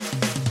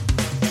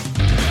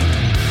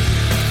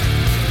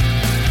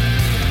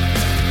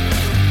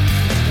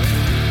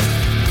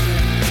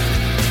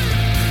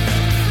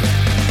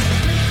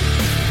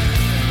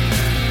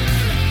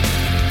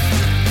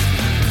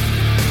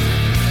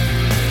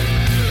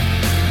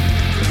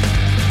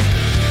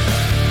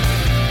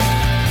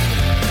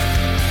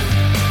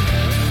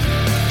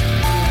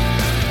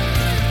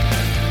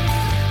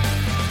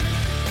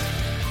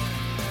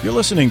You're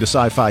listening to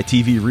Sci-Fi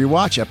TV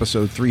Rewatch,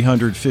 episode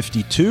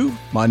 352.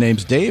 My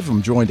name's Dave.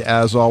 I'm joined,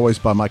 as always,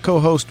 by my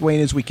co-host, Wayne,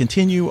 as we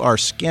continue our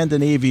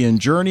Scandinavian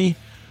journey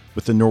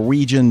with the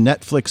Norwegian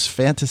Netflix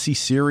fantasy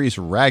series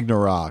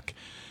Ragnarok.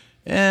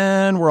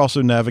 And we're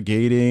also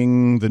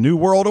navigating the new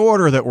world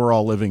order that we're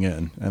all living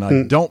in. And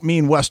I don't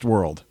mean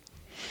Westworld.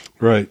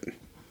 Right.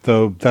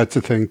 Though that's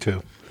a thing,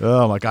 too.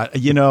 Oh, my God.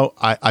 You know,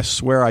 I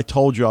swear I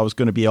told you I was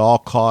going to be all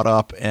caught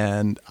up,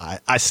 and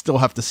I still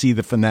have to see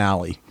the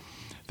finale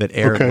that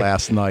aired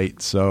last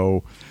night.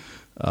 So,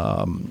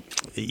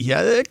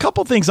 a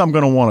couple things I'm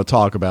going to want to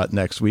talk about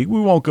next week. We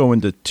won't go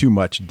into too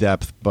much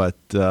depth, but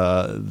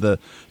the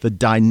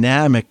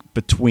dynamic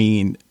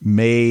between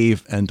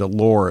Maeve and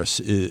Dolores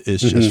is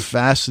just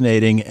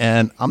fascinating,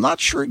 and I'm not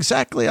sure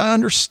exactly I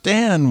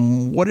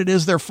understand what it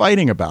is they're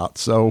fighting about.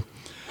 So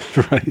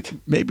right.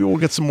 Maybe we'll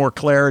get some more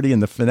clarity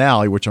in the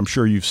finale, which I'm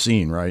sure you've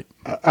seen, right?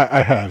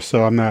 I have,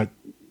 so I'm not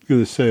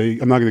going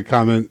to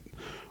comment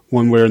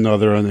one way or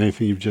another on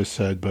anything you've just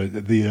said, but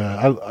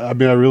I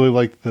really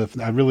like,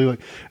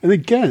 and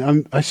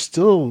again,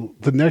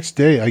 the next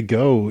day I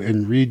go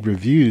and read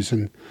reviews,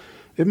 and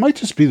it might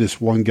just be this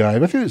one guy,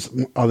 but I think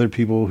there's other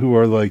people who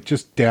are like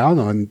just down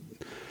on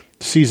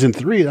season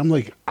 3. I'm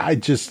like, I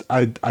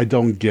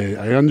don't get it.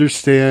 I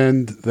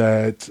understand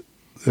that,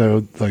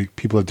 like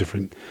people have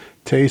different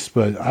tastes,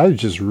 but I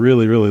just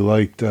really, really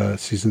liked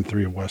season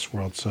 3 of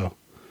Westworld, so.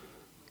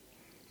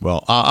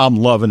 Well, I'm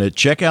loving it.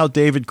 Check out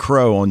David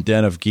Crow on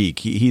Den of Geek.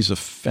 He's a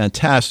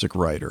fantastic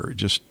writer.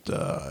 Just,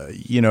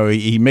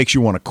 he makes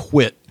you want to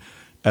quit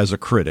as a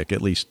critic,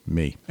 at least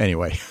me.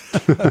 Anyway.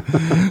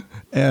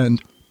 And,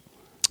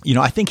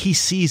 I think he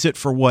sees it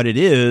for what it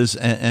is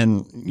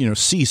and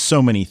sees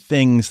so many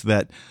things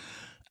that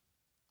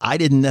I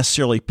didn't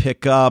necessarily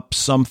pick up.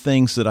 Some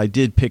things that I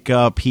did pick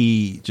up,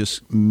 he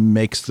just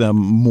makes them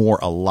more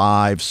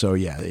alive. So,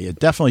 yeah,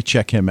 definitely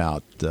check him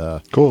out.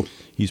 Cool.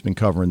 He's been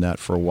covering that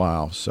for a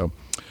while. So,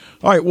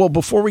 all right. Well,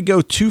 before we go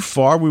too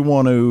far, we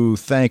want to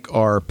thank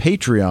our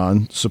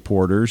Patreon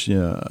supporters.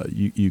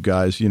 You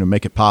guys,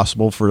 make it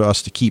possible for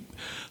us to keep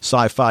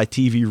Sci-Fi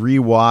TV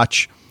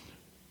Rewatch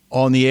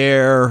on the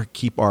air,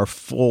 keep our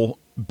full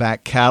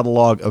back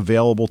catalog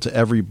available to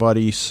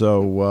everybody.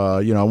 So,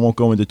 I won't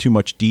go into too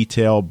much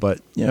detail, but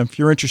if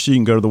you're interested, you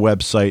can go to the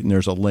website and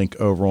there's a link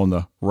over on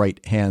the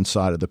right-hand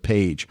side of the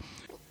page.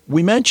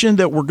 We mentioned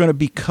that we're going to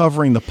be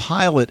covering the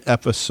pilot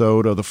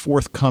episode of the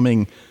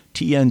forthcoming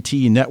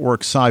TNT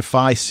Network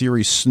sci-fi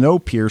series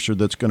Snowpiercer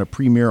that's going to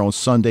premiere on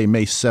Sunday,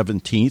 May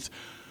 17th.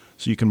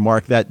 So you can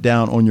mark that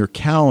down on your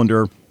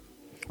calendar,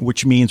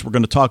 which means we're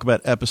going to talk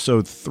about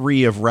episode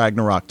 3 of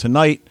Ragnarok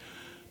tonight,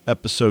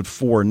 episode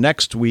 4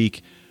 next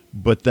week.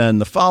 But then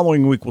the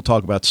following week, we'll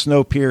talk about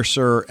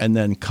Snowpiercer and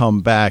then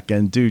come back.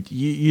 And, dude,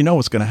 you know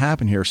what's going to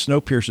happen here.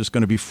 Snowpiercer is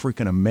going to be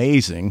freaking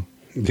amazing.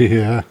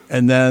 Yeah.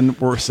 And then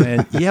we're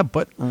saying, yeah,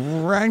 but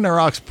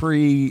Ragnarok's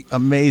pretty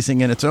amazing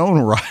in its own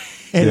right.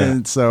 Yeah.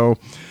 And so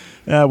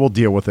we'll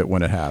deal with it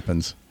when it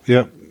happens.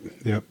 Yep,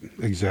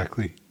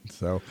 exactly.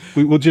 So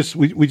we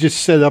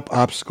just set up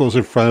obstacles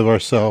in front of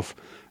ourselves,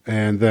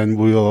 and then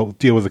we'll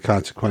deal with the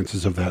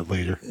consequences of that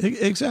later.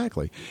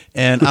 Exactly.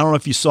 And I don't know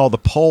if you saw the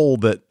poll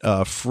that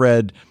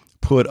Fred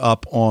put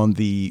up on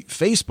the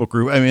Facebook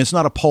group. I mean, it's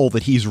not a poll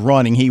that he's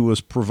running. He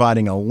was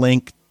providing a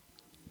link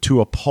to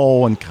a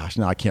poll, and gosh,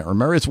 now I can't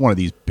remember. It's one of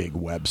these big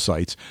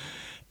websites,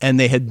 and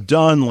they had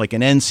done like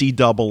an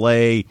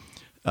NCAA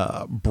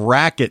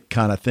bracket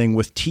kind of thing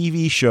with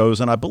TV shows,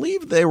 and I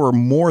believe they were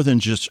more than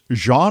just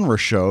genre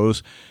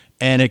shows,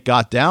 and it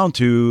got down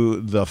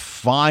to the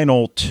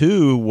final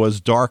 2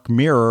 was Dark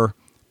Mirror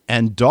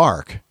and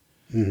Dark.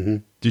 Mm-hmm.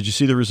 Did you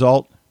see the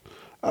result?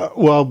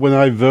 Well, when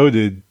I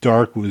voted,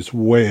 Dark was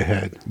way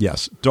ahead.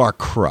 Yes, Dark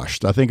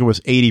crushed. I think it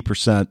was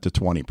 80% to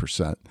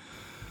 20%.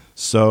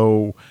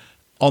 So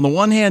on the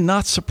one hand,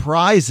 not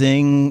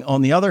surprising.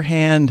 On the other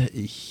hand,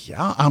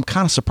 yeah, I'm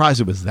kind of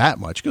surprised it was that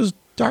much because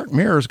Dark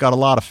Mirror's got a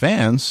lot of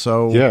fans.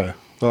 So yeah,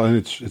 well, and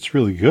it's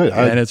really good.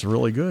 It's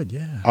really good.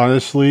 Yeah.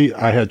 Honestly,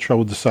 I had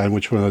trouble deciding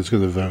which one I was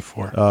going to vote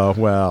for. Oh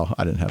well,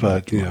 I didn't have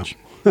that much.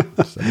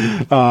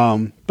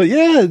 But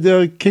yeah,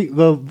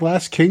 the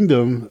Last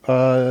Kingdom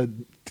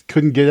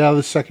couldn't get out of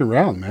the second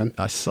round, man.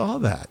 I saw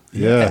that.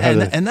 Yeah,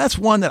 and that's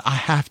one that I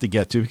have to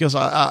get to because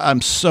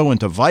I'm so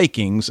into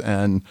Vikings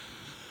and.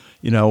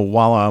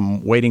 While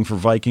I'm waiting for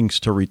Vikings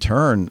to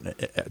return,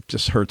 I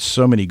just heard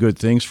so many good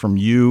things from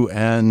you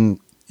and,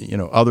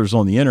 others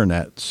on the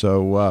internet.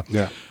 So,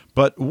 yeah.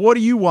 But what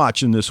are you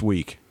watching this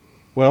week?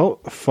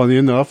 Well, funny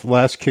enough,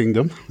 Last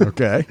Kingdom.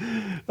 Okay.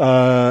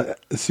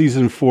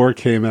 Season 4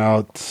 came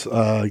out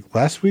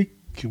last week,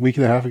 a week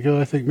and a half ago,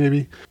 I think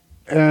maybe.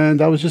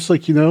 And I was just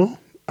like,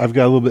 I've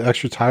got a little bit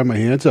extra time on my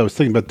hands. I was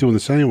thinking about doing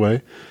this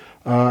anyway.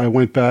 I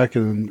went back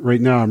and right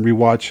now I'm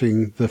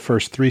rewatching the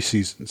first 3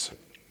 seasons.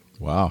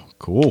 Wow,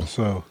 cool.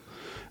 So,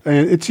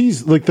 and it's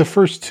easy. Like the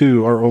first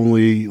 2 are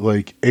only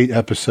like 8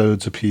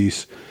 episodes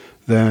apiece.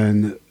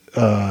 Then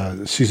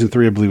season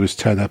 3, I believe, was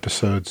 10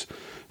 episodes.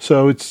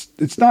 So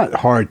it's not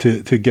hard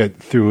to get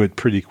through it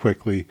pretty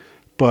quickly.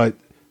 But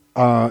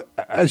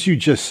As you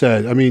just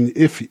said, I mean,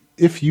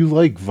 if you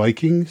like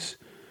Vikings,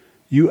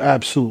 you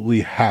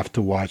absolutely have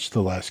to watch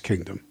The Last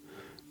Kingdom.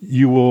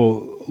 You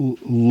will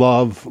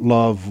love,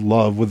 love,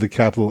 love with the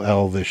capital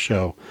L this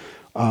show.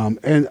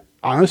 And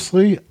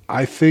honestly,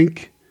 I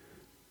think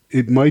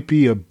it might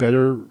be a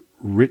better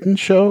written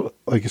show,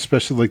 like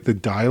especially like the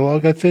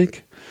dialogue, I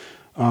think.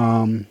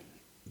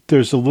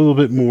 There's a little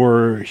bit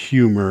more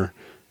humor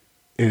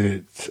in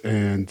it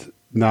and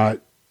not,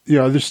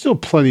 there's still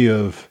plenty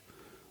of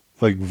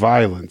like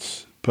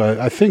violence, but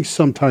I think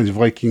sometimes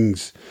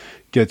Vikings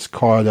gets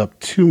caught up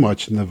too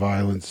much in the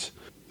violence.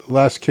 The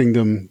Last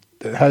Kingdom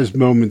has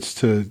moments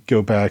to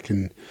go back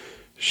and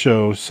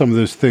show some of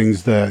those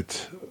things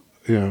that,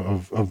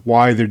 of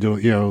why they're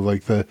doing,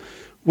 like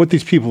what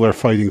these people are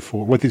fighting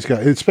for, what these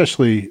guys,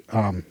 especially,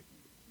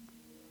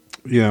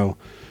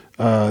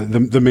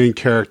 the main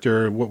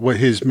character, what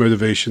his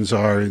motivations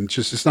are, and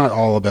just it's not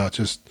all about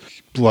just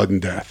blood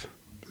and death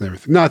and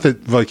everything. Not that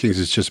Vikings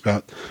is just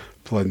about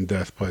blood and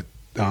death, but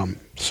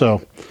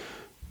so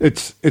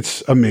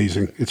it's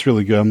amazing. It's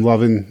really good. I'm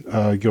loving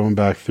going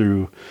back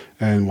through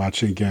and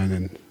watching again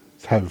and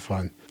having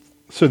fun.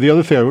 So the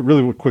other thing I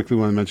really quickly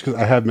want to mention,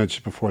 because I have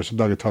mentioned before, so I'm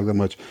not going to talk that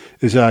much,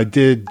 is that I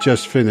did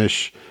just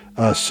finish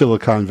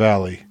Silicon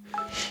Valley.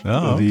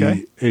 Oh,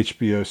 okay. The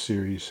HBO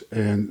series,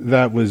 and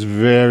that was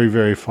very,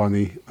 very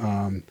funny.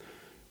 I'm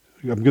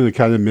going to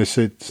kind of miss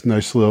it. It's a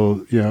nice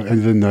little, end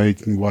of the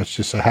night and watch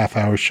just a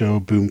half-hour show,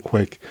 boom,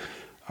 quick.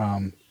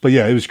 But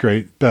yeah, it was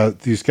great about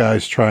these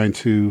guys trying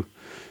to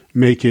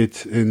make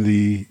it in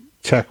the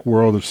tech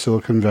world of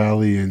Silicon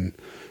Valley, and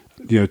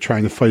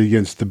trying to fight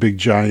against the big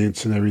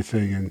giants and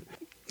everything. And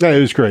yeah, it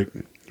was great,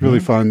 really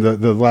fun.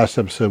 The last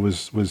episode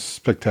was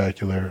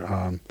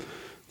spectacular.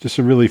 Just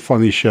a really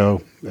funny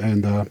show,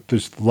 and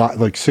there's a lot,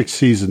 like 6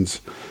 seasons,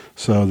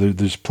 so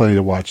there's plenty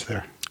to watch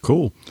there.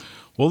 Cool.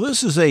 Well,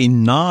 this is a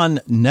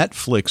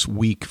non-Netflix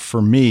week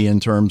for me in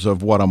terms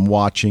of what I'm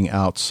watching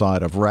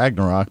outside of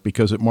Ragnarok,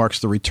 because it marks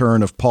the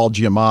return of Paul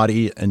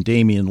Giamatti and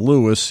Damian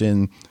Lewis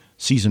in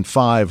season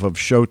 5 of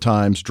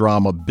Showtime's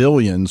drama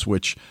Billions,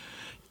 which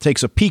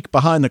takes a peek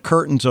behind the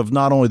curtains of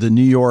not only the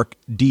New York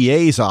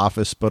DA's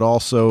office, but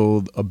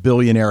also a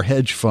billionaire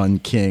hedge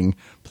fund king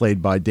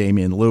played by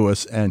Damian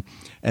Lewis. And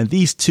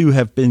these two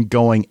have been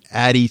going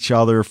at each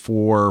other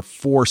for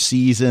 4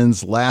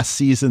 seasons. Last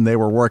season, they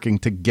were working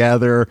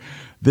together.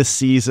 This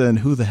season,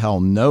 who the hell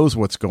knows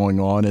what's going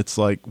on? It's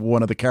like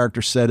one of the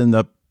characters said in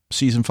the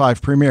season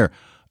 5 premiere,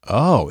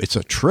 "Oh, it's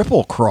a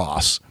triple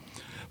cross."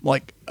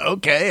 Like,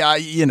 okay,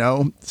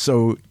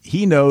 so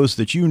he knows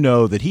that you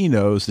know that he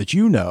knows that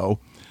you know.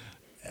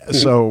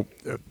 So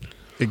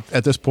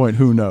at this point,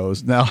 who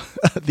knows? Now,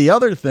 the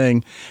other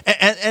thing,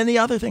 and the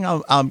other thing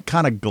I'm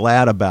kind of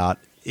glad about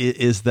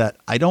is that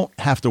I don't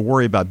have to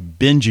worry about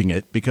binging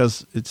it,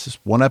 because it's just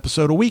 1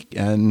 episode a week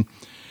and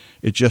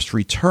it just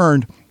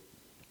returned.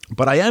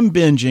 But I am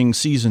binging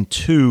season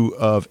 2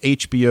 of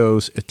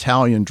HBO's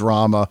Italian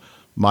drama,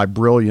 My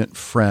Brilliant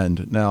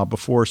Friend. Now,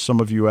 before some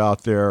of you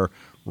out there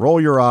roll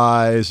your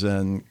eyes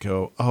and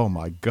go, "Oh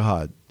my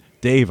God,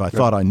 Dave, I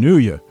thought I knew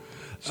you."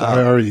 So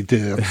I already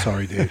did. I'm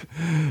sorry, Dave.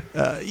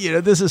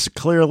 This is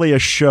clearly a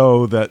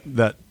show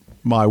that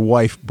my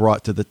wife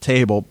brought to the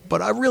table,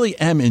 but I really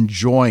am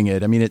enjoying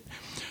it. I mean, it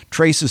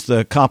traces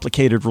the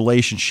complicated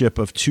relationship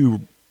of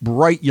 2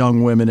 bright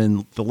young women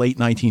in the late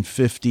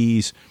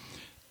 1950s,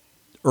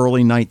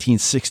 early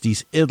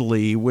 1960s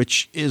Italy,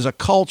 which is a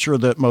culture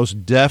that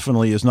most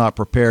definitely is not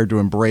prepared to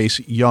embrace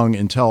young,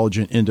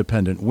 intelligent,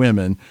 independent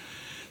women.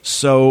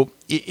 So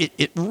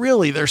it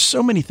really, there's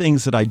so many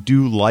things that I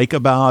do like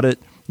about it,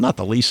 not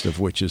the least of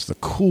which is the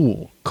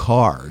cool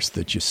cars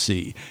that you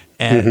see.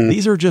 And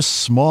these are just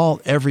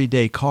small,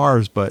 everyday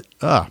cars, but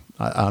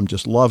I'm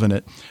just loving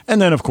it. And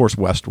then, of course,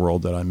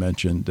 Westworld that I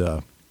mentioned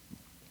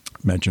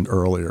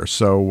earlier.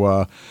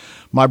 So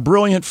My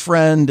Brilliant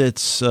Friend,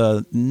 it's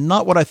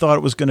not what I thought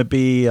it was going to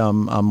be.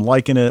 I'm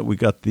liking it. We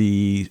got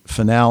the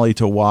finale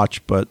to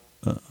watch, but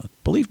I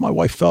believe my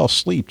wife fell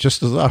asleep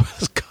just as I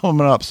was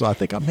coming up. So I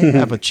think I may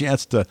have a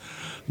chance to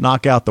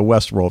knock out the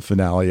Westworld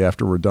finale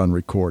after we're done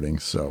recording.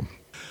 So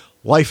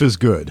life is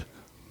good.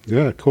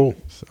 Yeah, cool.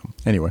 So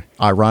anyway,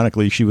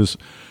 ironically, she was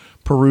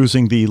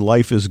perusing the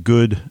Life is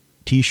Good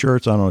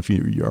T-shirts. I don't know if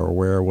you are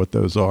aware of what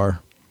those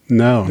are.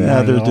 No,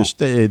 yeah, they're just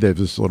they have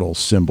this little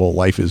symbol,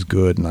 "Life is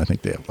Good," and I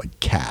think they have like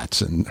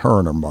cats, and her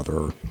and her mother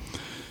are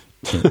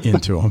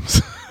into them.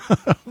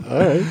 All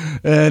right.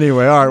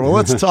 Anyway, all right. Well,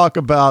 let's talk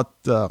about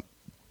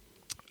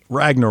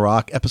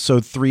Ragnarok,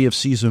 episode 3 of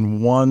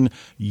season 1,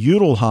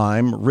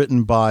 Jotunheim,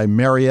 written by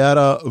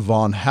Marietta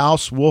von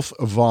Hauswolf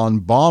von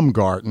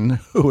Baumgarten,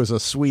 who is a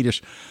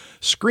Swedish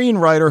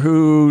screenwriter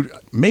who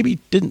maybe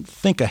didn't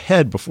think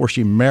ahead before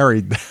she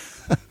married.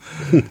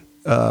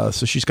 So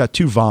she's got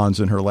 2 Vons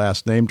in her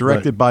last name,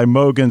 directed by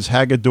Mogens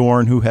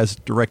Hagedorn, who has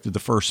directed the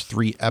first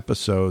 3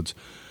 episodes.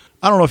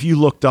 I don't know if you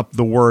looked up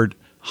the word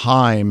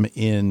Heim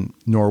in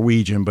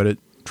Norwegian, but it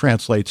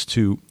translates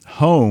to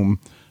home,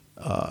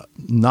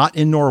 not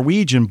in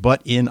Norwegian,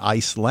 but in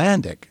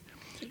Icelandic.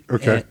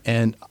 Okay.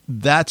 And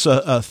that's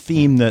a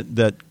theme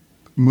that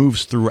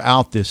moves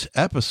throughout this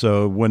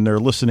episode when they're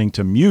listening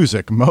to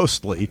music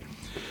mostly.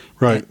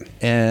 Right.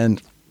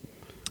 And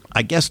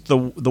I guess the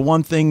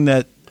one thing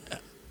that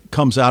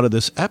comes out of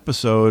this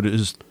episode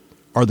is,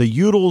 are the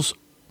Udals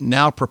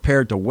now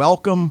prepared to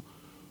welcome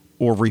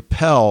or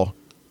repel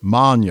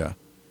Manya?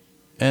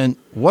 And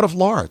what of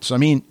Lawrence? I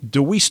mean,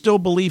 do we still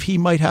believe he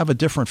might have a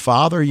different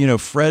father? You know,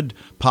 Fred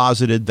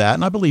posited that,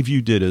 and I believe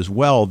you did as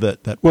well.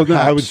 That well,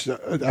 perhaps, no,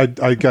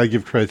 I gotta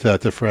give credit to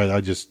that to Fred.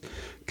 I just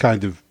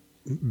kind of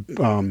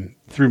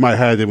threw my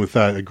head in with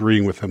that,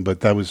 agreeing with him, but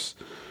that was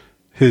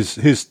his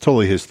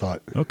totally his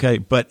thought. Okay,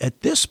 but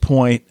at this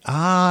point,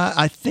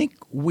 I think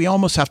we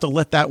almost have to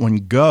let that one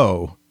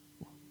go.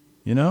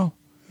 You know?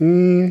 I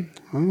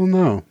don't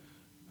know.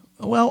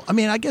 Well, I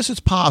mean, I guess it's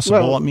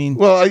possible. I'm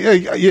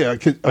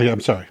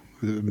sorry,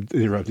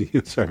 interrupting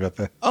you. Sorry about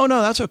that. Oh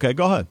no, that's okay.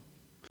 Go ahead.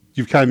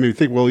 You've kind of made me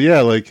think. Well, yeah,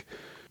 like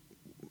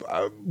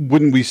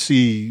wouldn't we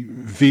see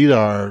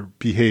Vidar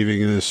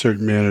behaving in a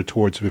certain manner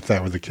towards him if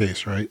that were the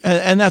case, right?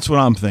 And that's what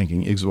I'm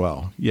thinking as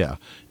well. Yeah,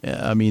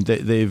 I mean,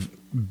 they've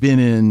been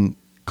in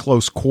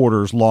close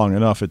quarters long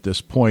enough at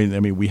this point. I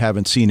mean, we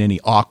haven't seen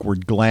any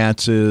awkward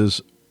glances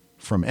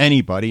from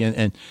anybody,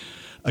 and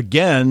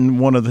again,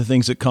 one of the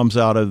things that comes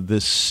out of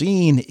this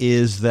scene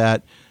is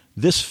that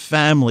this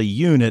family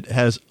unit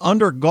has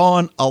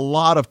undergone a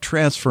lot of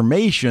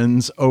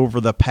transformations over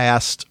the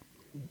past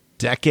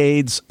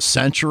decades,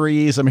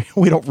 centuries. I mean,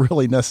 we don't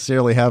really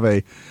necessarily have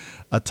a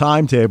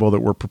timetable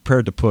that we're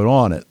prepared to put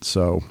on it.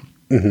 So,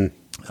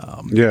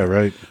 yeah,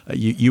 right.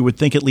 You would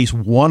think at least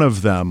one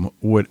of them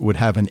would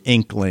have an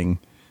inkling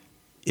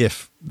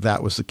if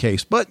that was the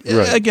case. But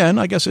right. Again,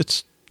 I guess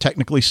it's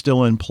technically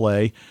still in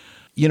play.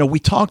 You know, we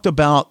talked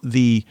about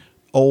the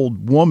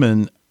old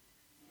woman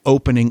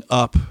opening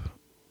up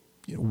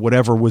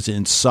whatever was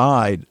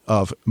inside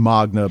of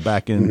Magna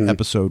back in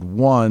episode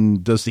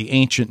 1. Does the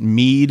ancient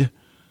Mead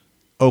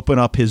open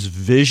up his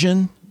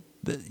vision?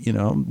 You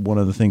know, one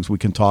of the things we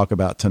can talk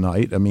about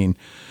tonight. I mean,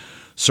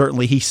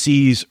 certainly he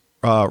sees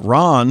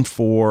Ron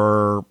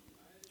for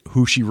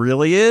who she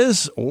really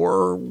is,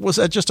 or was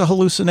that just a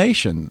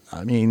hallucination?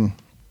 I mean...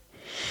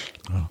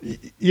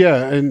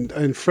 Yeah,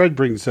 and Fred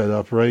brings that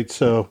up, right?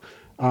 So,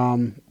 I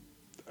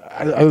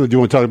don't know. Do you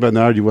want to talk about it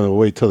now, or do you want to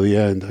wait till the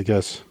end? I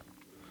guess.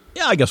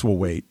 Yeah, I guess we'll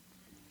wait.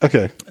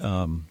 Okay.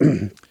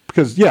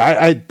 Because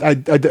I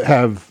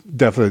have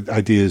definite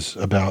ideas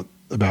about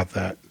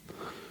that.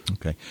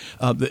 Okay.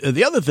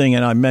 The other thing,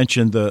 and I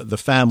mentioned the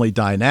family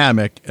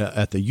dynamic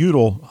at the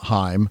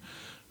Udelheim.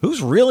 Who's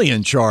really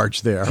in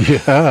charge there?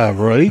 Yeah,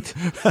 right.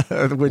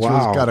 Which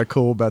was kind of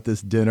cool about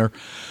this dinner.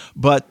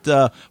 But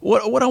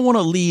what I want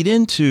to lead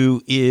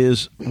into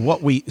is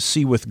what we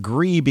see with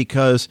Gree,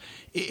 because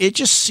it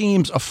just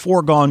seems a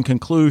foregone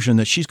conclusion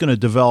that she's going to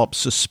develop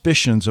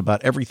suspicions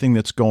about everything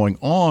that's going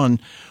on.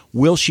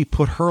 Will she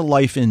put her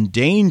life in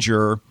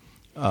danger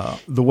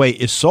the way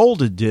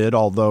Isolde did,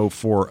 although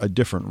for a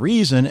different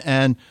reason?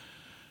 And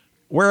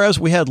whereas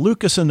we had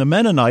Lucas and the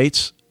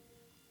Mennonites,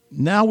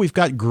 now we've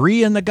got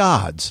Gree and the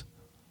Gods.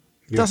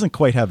 It doesn't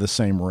quite have the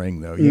same ring,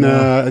 though.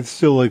 Nah, it's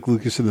still like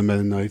Lucas and the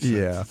Mennonites.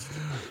 Yeah.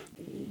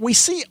 We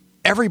see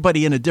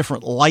everybody in a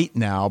different light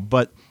now,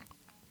 but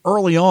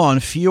early on,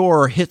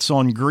 Fior hits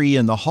on Gree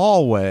in the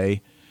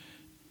hallway.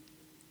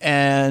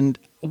 And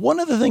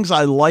one of the things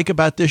I like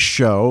about this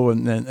show,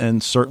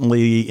 and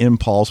certainly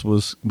Impulse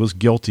was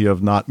guilty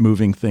of not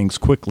moving things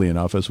quickly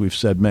enough, as we've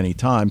said many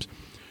times,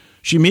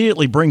 she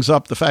immediately brings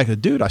up the fact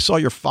that, dude, I saw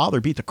your father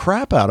beat the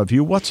crap out of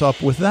you. What's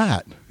up with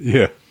that?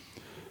 Yeah.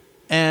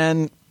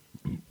 And,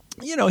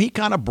 you know, he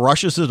kind of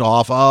brushes it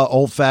off,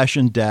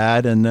 old-fashioned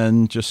dad, and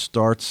then just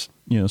starts,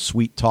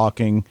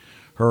 sweet-talking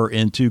her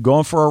into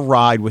going for a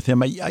ride with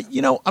him.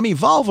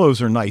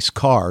 Volvos are nice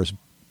cars,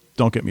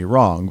 don't get me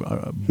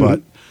wrong,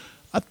 but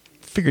I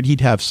figured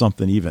he'd have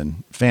something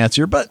even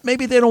fancier. But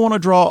maybe they don't want to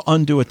draw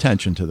undue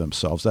attention to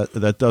themselves.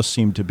 That does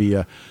seem to be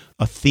a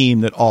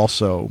theme that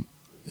also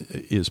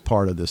is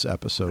part of this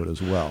episode as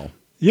well.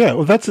 Yeah,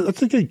 well, that's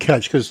a good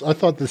catch, because I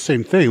thought the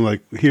same thing.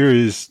 Like, here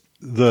is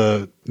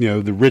the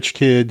rich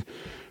kid,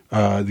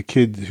 the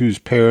kid whose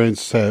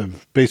parents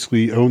have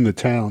basically owned the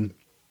town,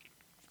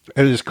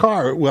 and his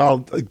car.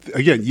 Well,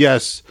 again,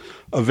 yes,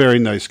 a very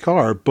nice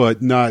car,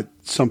 but not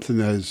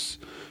something as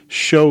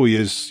showy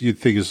as you'd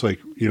think is like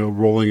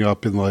rolling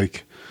up in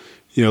like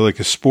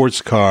a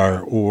sports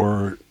car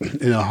or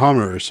in a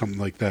Hummer or something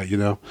like that.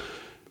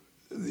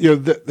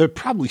 That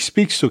probably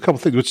speaks to a couple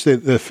things, which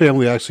the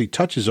family actually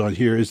touches on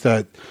here, is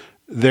that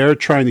they're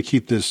trying to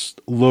keep this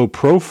low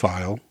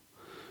profile,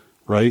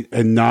 right,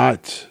 and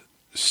not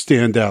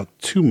stand out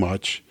too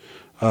much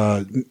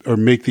or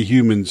make the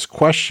humans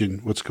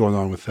question what's going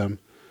on with them.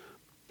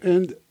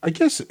 And I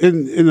guess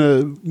in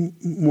a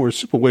more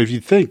simple way, if you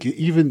think,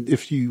 even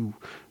if you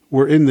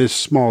were in this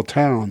small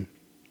town,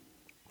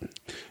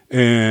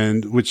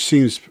 and which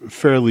seems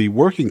fairly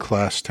working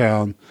class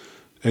town,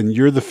 and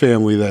you're the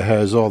family that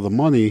has all the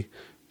money,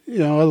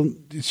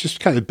 it's just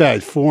kind of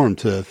bad form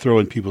to throw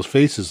in people's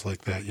faces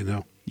like that,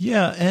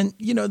 Yeah, and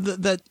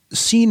that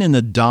scene in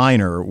the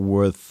diner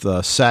with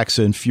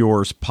Saxa and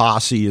Fiore's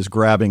posse is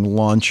grabbing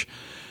lunch,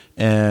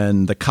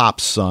 and the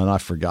cop's son, I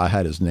forgot, I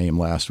had his name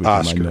last week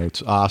in my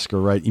notes,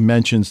 Oscar, right? He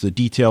mentions the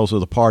details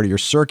of the party are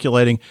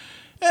circulating.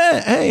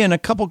 Hey, and a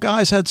couple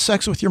guys had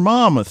sex with your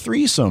mom, a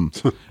threesome.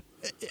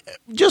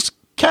 Just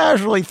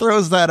casually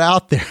throws that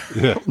out there.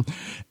 Yeah.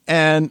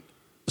 And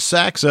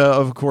Saxa,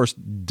 of course,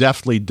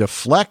 deftly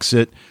deflects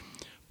it,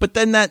 but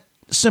then that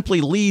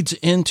simply leads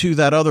into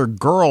that other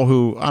girl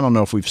who, I don't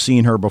know if we've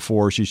seen her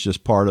before, she's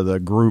just part of the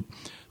group,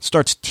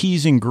 starts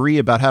teasing Gree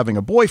about having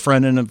a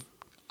boyfriend, and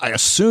I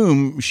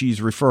assume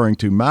she's referring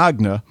to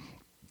Magna.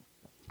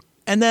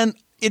 And then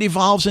it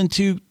evolves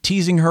into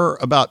teasing her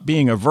about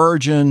being a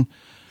virgin,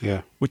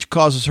 which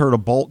causes her to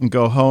bolt and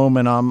go home,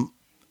 and I'm,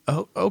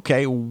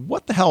 okay,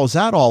 what the hell is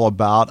that all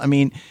about? I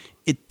mean,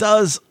 it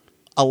does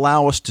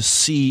allow us to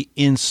see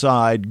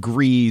inside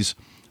Gree's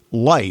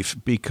life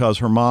because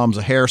her mom's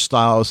a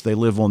hairstylist. They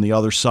live on the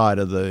other side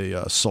of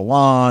the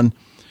salon.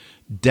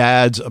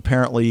 Dad's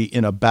apparently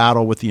in a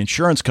battle with the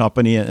insurance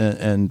company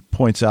and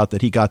points out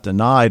that he got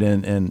denied,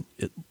 and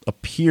it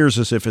appears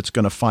as if it's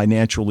going to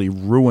financially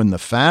ruin the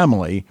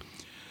family.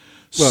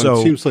 Well, so,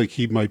 it seems like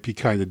he might be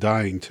kind of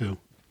dying too.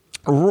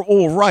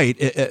 All right,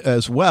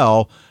 as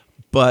well,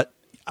 but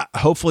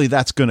hopefully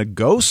that's going to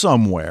go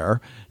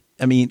somewhere.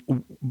 I mean,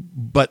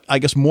 but I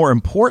guess more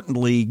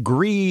importantly,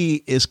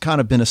 Gree is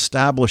kind of been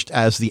established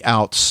as the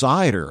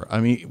outsider. I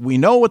mean, we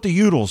know what the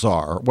Udals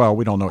are. Well,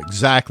 we don't know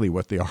exactly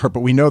what they are, but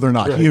we know they're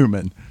not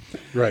human.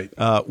 Right.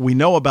 We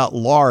know about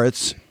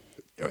Lawrence.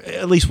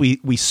 At least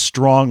we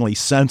strongly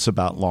sense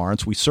about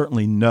Lawrence. We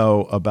certainly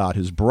know about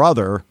his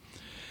brother.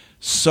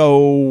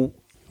 So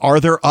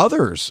are there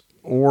others,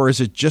 or is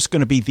it just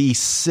going to be these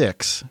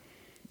six?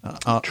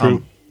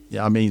 True.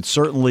 Yeah, I mean,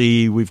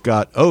 certainly we've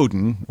got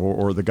Odin,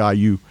 or the guy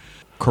you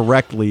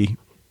correctly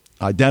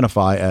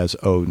identify as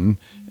Odin,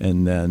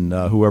 and then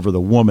whoever the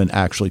woman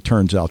actually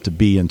turns out to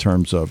be in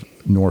terms of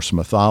Norse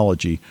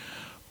mythology.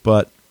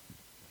 But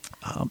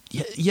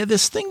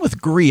this thing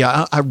with Gree,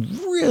 I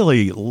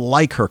really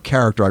like her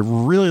character. I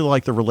really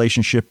like the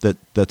relationship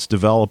that's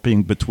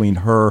developing between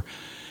her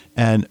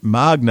and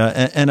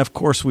Magna. And of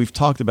course, we've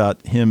talked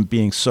about him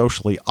being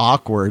socially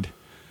awkward.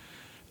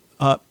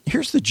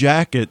 Here's the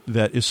jacket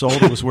that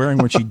Isolde was wearing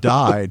when she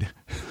died.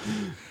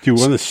 Do you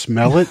want to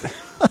smell it?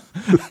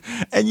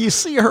 And you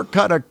see her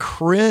kind of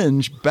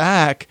cringe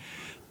back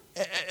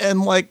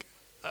and like,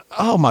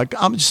 oh my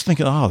God, I'm just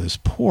thinking, oh, this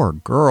poor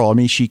girl. I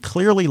mean, she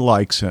clearly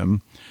likes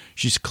him.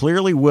 She's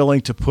clearly willing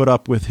to put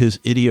up with his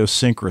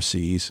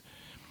idiosyncrasies.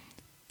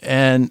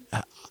 And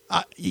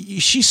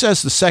she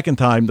says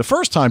the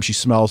first time she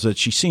smells it,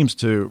 she seems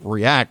to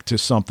react to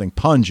something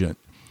pungent.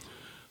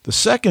 The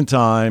second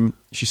time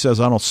she says,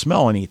 I don't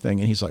smell anything.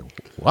 And he's like,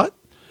 what?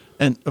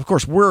 And of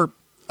course, we're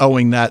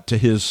owing that to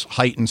his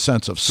heightened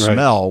sense of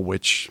smell,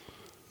 which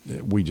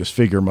we just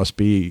figure must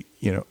be,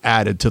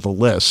 added to the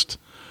list.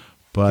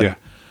 But,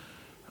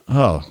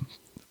 well,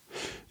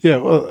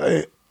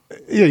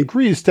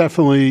 Gree is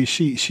definitely,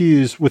 she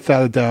is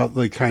without a doubt,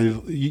 like kind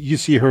of, you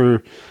see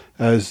her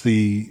as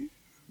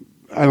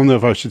I don't know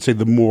if I should say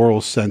the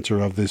moral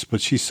center of this, but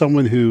she's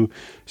someone who,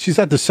 she's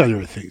at the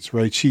center of things,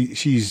 right?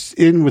 She's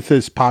in with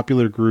this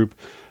popular group,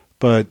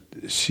 but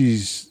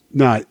she's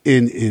not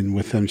in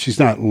with them. She's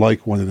not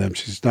like one of them.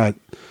 She's not,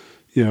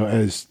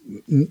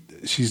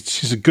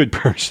 she's a good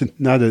person,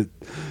 not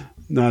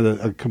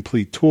a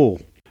complete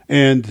tool.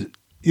 And,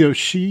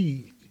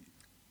 she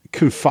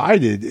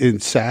confided in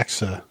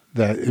Saxa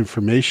that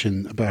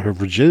information about her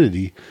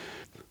virginity.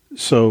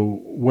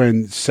 So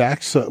when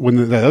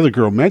that other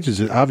girl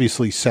mentions it,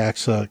 obviously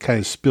Saxa kind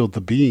of spilled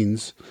the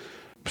beans.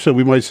 So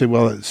we might say,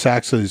 well,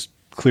 Saxa is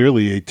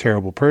clearly a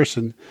terrible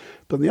person.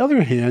 But on the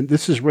other hand,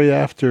 this is right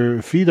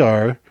after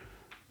Vidar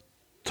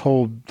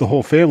told the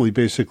whole family,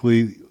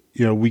 basically,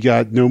 we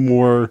got no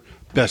more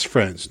best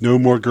friends, no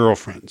more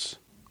girlfriends.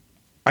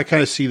 I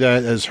kind of see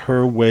that as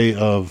her way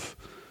of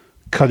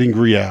cutting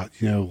Gree out,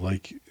 she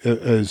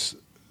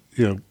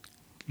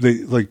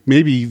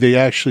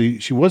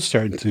was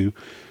starting to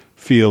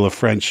feel a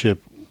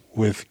friendship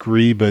with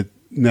Gree, but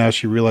now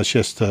she realized she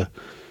has to,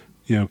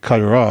 cut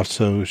her off.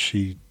 So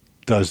she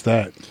does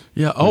that.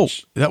 Yeah. Oh,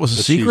 that was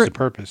a secret? The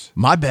purpose.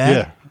 My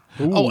bad.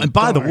 Yeah. Ooh, and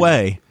by the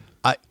way,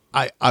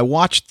 I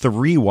watched the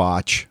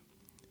rewatch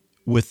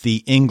with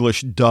the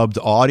English dubbed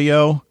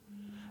audio.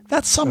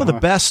 That's some of the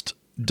best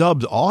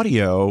dubbed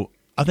audio,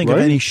 I think, of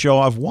any show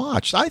I've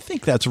watched. I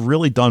think that's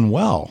really done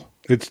well.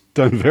 It's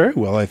done very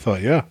well, I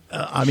thought, yeah.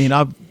 I mean,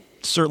 I've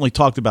certainly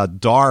talked about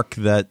Dark,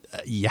 that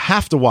you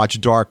have to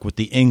watch Dark with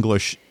the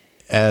English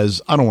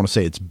as, I don't want to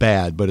say it's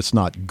bad, but it's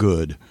not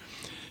good.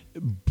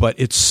 But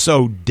it's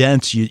so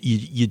dense,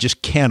 you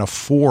just can't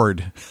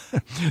afford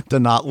to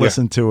not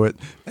listen to it.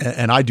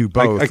 And I do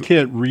both. I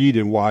can't read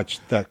and watch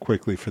that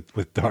quickly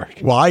with Dark.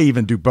 Well, I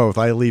even do both.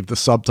 I leave the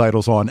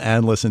subtitles on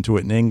and listen to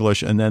it in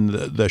English. And then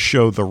the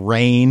show The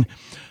Rain,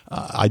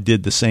 I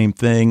did the same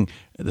thing.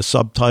 The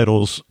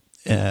subtitles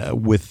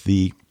with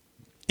the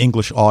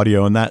English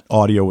audio, and that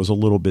audio was a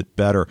little bit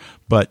better.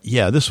 But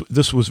yeah,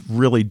 this was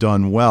really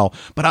done well.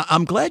 But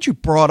I'm glad you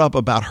brought up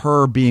about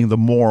her being the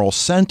moral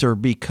center,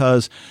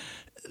 because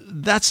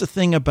that's the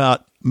thing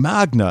about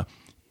Magna,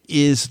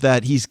 is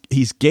that he's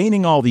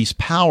gaining all these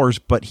powers,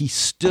 but he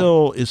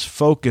still is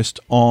focused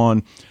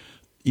on,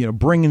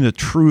 bringing the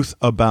truth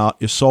about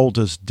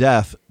Isolde's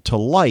death to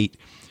light.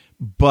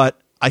 But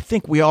I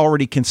think we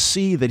already can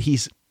see that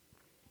he's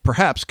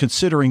perhaps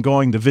considering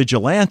going the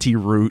vigilante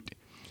route,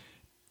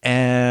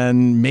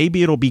 and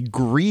maybe it'll be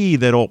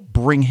greed that'll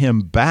bring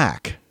him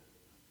back.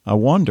 I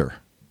wonder.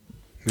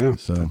 Yeah,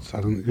 so that's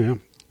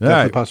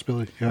a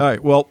possibility. Yeah. All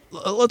right. Well,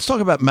 let's talk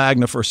about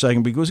Magna for a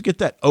second, because we get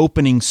that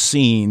opening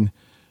scene.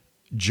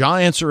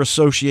 Giants are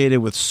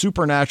associated with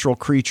supernatural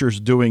creatures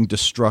doing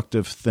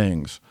destructive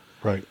things.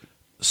 Right.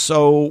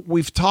 So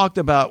we've talked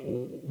about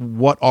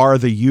what are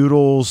the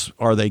Udals?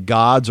 Are they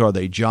gods? Are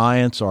they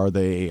giants? Are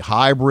they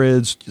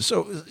hybrids?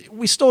 So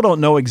we still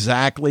don't know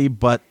exactly,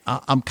 but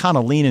I'm kind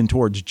of leaning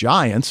towards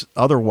giants.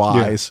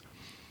 Otherwise,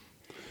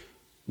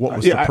 what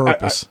was the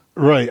purpose?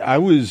 I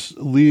was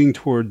leaning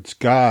towards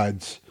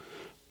gods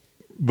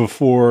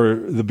before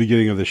the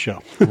beginning of the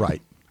show.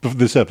 Right.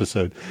 This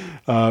episode.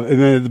 And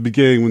then at the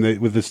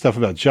beginning, with the stuff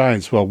about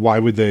giants, well, why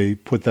would they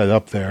put that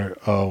up there?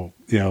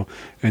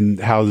 And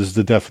how does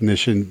the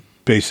definition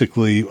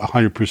basically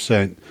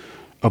 100%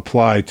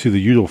 apply to the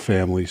Udal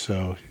family?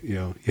 So,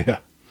 yeah.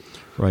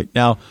 Right.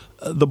 Now,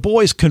 the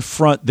boys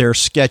confront their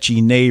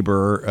sketchy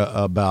neighbor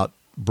about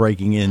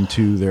breaking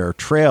into their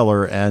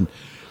trailer, and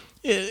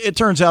it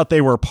turns out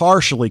they were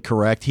partially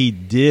correct. He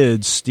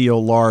did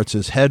steal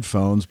Lawrence's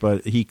headphones,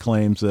 but he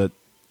claims that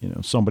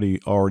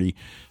somebody already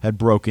had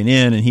broken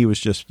in, and he was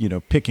just,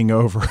 picking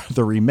over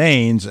the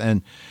remains,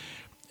 and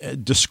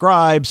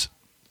describes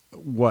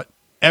what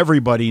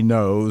everybody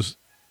knows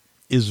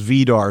is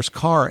Vidar's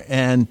car.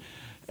 And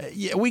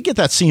we get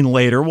that scene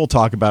later. We'll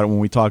talk about it when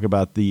we talk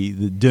about the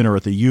dinner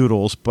at the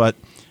Udals, but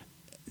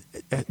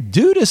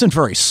dude isn't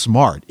very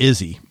smart, is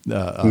he?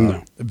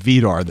 No.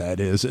 Vidar, that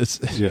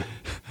is.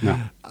 No.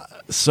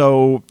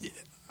 So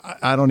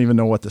I don't even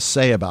know what to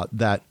say about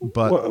that.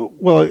 But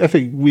well, I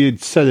think we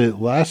had said it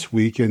last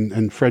week,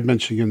 and Fred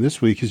mentioned again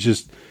this week, is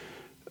just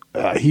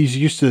he's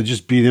used to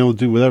just being able to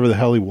do whatever the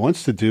hell he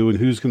wants to do, and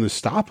who's going to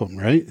stop him,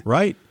 right?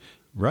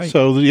 Right.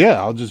 So,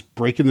 I'll just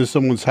break into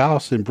someone's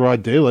house in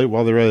broad daylight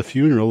while they're at a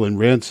funeral and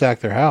ransack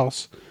their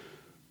house.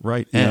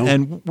 Right.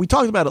 And we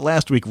talked about it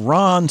last week.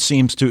 Ron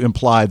seems to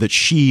imply that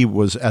she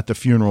was at the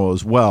funeral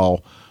as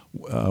well.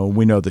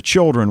 We know the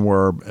children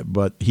were,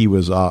 but he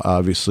was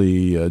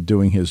obviously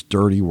doing his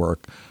dirty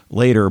work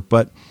later.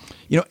 But,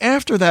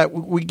 after that,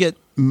 we get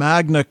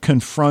Magna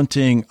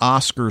confronting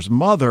Oscar's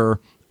mother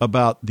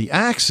about the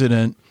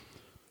accident,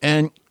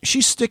 and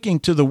she's sticking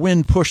to the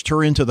wind pushed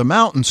her into the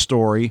mountain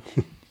story,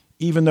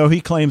 even though he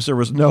claims there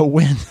was no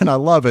wind, and I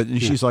love it.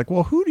 And she's like,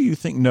 well, who do you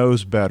think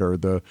knows better,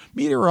 the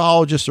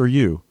meteorologist or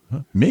you?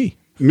 Huh? Me.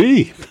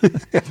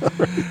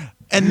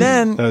 And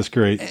then that's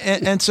great.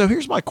 And so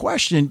here's my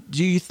question.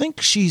 Do you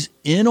think she's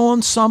in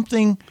on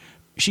something?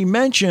 She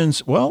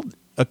mentions, well,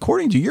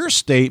 according to your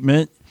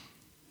statement,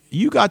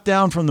 you got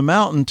down from the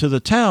mountain to the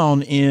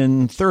town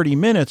in 30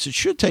 minutes. It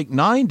should take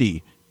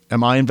 90.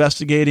 Am I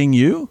investigating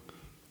you?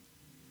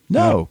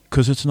 No,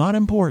 because it's not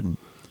important.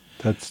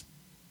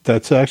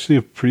 That's actually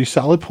a pretty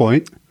solid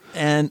point.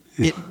 And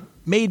it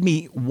made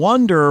me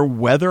wonder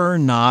whether or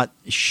not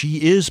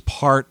she is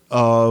part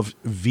of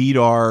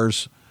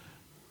Vidar's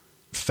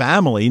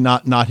family,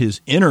 not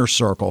his inner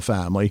circle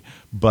family,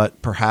 but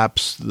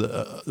perhaps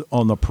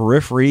on the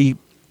periphery,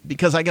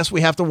 because I guess we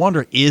have to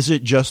wonder, is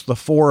it just the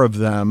four of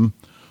them,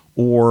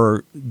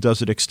 or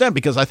does it extend?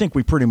 Because I think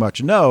we pretty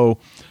much know,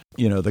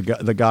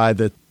 the guy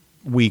that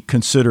we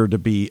consider to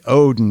be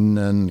Odin,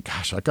 and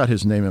gosh, I got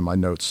his name in my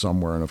notes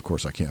somewhere, and of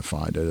course I can't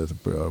find it.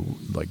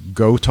 Like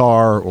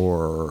Gotar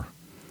or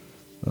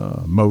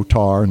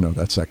Motar. No,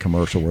 that's that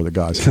commercial where the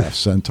guy's half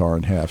centaur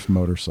and half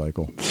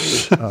motorcycle.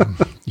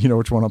 You know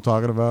which one I'm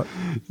talking about?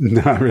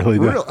 Not really.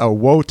 No.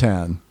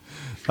 Wotan.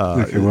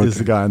 Is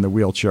the guy in the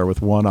wheelchair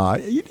with one eye.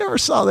 You never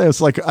saw that.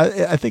 It's like,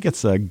 I think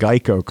it's a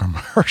Geico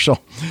commercial.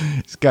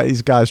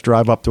 These guys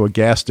drive up to a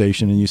gas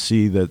station, and you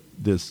see that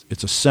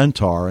it's a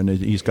centaur, and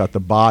he's got the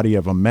body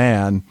of a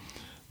man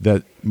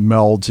that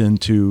melds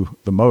into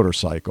the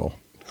motorcycle.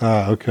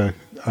 Okay.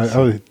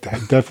 I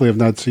definitely have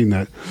not seen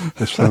that.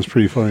 That sounds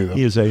pretty funny, though.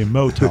 He is a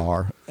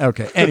motar.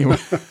 Okay. Anyway.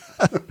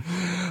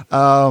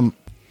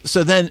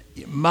 So then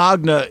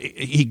Magna,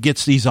 he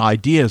gets these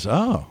ideas.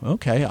 Oh,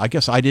 okay. I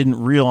guess I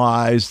didn't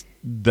realize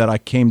that I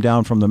came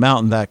down from the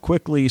mountain that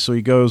quickly. So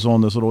he goes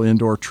on this little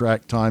indoor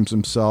trek, times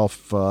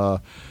himself.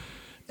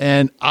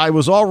 And I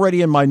was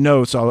already in my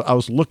notes. I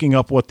was looking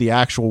up what the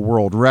actual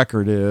world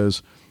record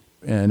is,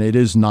 and it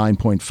is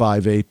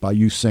 9.58 by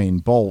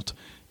Usain Bolt.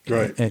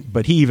 Right.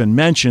 But he even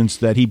mentions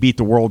that he beat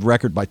the world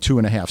record by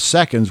 2.5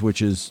 seconds,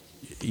 which is,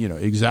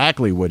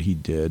 exactly what he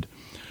did.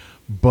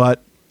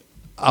 But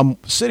I'm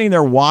sitting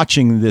there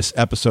watching this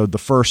episode the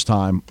first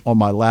time on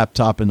my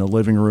laptop in the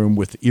living room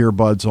with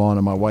earbuds on,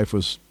 and my wife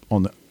was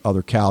on the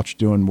other couch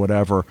doing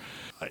whatever.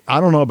 I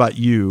don't know about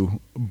you,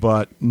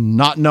 but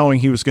not knowing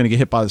he was going to get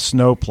hit by the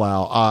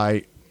snowplow,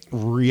 I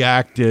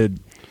reacted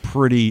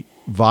pretty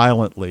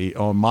violently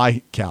on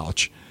my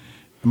couch.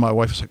 And my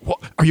wife was like, "What?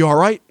 Are you all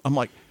right?" I'm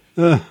like,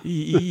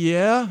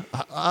 "Yeah,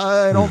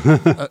 I don't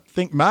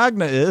think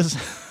Magna is."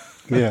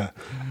 Yeah.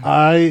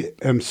 I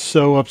am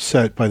so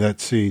upset by that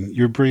scene.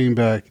 You're bringing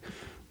back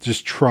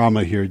just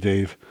trauma here,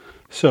 Dave.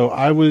 So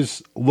I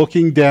was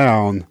looking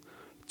down,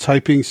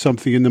 typing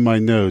something into my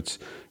notes,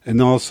 and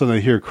all of a sudden I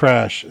hear a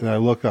crash, and I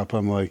look up.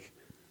 I'm like,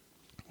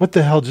 what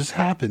the hell just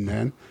happened,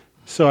 man?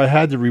 So I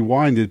had to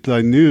rewind it, but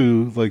I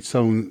knew, like,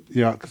 someone,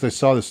 because I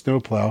saw the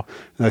snowplow,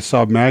 and I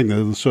saw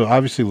Magna, so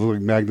obviously it looked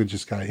like Magna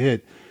just got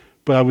hit.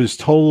 But I was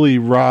totally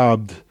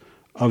robbed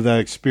of that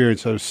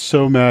experience. I was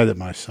so mad at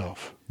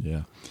myself.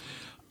 Yeah.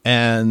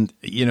 And,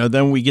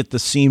 then we get the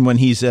scene when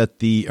he's at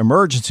the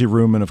emergency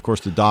room, and, of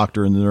course, the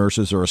doctor and the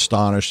nurses are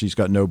astonished. He's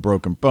got no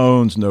broken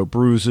bones, no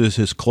bruises.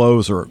 His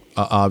clothes are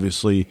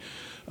obviously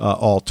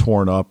all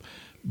torn up.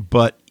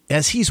 But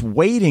as he's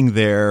waiting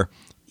there,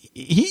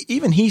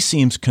 he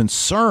seems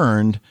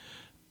concerned,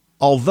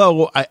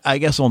 although I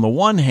guess on the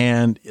one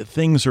hand,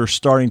 things are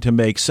starting to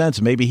make sense.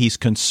 Maybe he's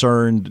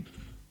concerned,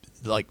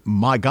 like,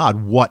 my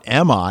God, what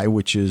am I?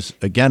 Which is,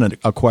 again,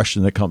 a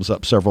question that comes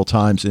up several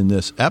times in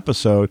this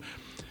episode.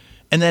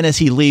 And then as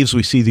he leaves,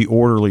 we see the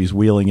orderlies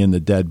wheeling in the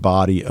dead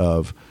body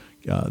of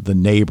the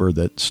neighbor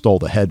that stole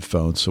the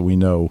headphones. So we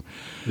know,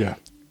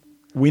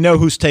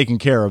 who's taking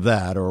care of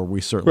that, or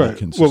we certainly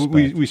can suspect.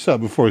 Well, we saw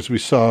before. So we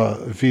saw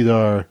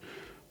Vidar,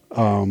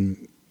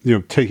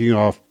 taking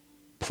off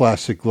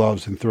plastic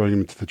gloves and throwing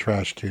them into the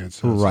trash can.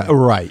 So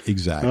right,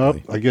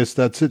 exactly. I guess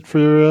that's it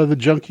for the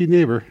junkie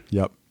neighbor.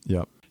 Yep.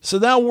 So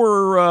now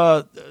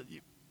we're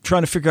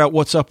trying to figure out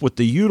what's up with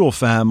the Udall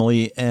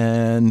family,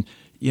 and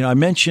I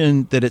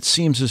mentioned that it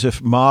seems as if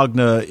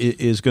Magna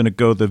is going to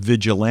go the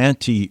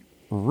vigilante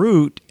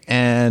route.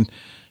 And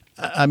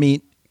I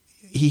mean,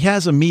 he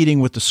has a meeting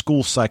with the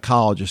school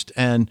psychologist,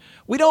 and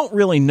we don't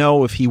really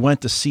know if he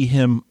went to see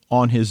him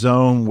on his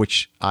own,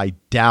 which I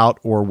doubt,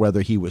 or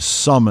whether he was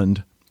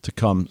summoned to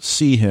come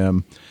see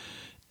him.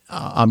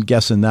 I'm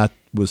guessing that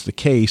was the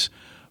case.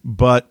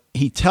 But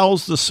he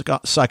tells the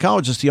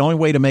psychologist the only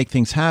way to make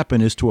things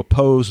happen is to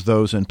oppose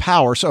those in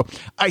power. So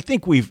I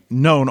think we've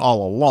known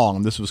all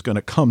along this was going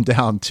to come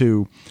down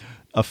to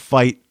a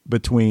fight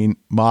between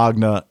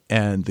Magna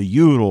and the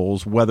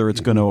Udalls. Whether it's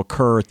going to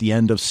occur at the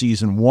end of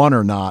season 1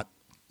 or not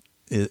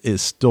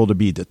is still to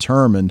be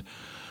determined.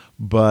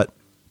 But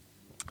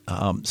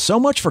so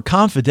much for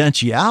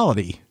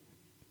confidentiality.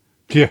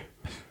 Yeah.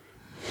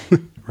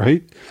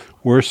 Right?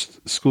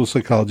 Worst school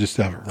psychologist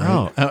ever.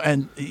 Right? Oh,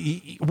 and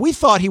we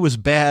thought he was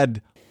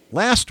bad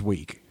last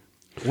week.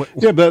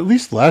 Yeah, but at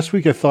least last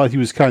week I thought he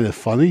was kind of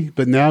funny,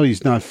 but now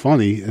he's not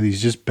funny and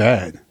he's just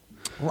bad.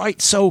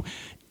 Right. So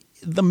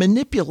the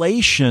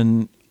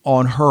manipulation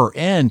on her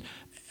end,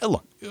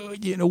 look,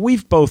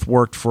 we've both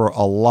worked for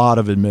a lot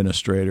of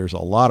administrators, a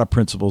lot of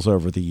principals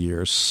over the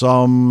years.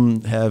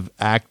 Some have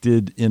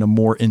acted in a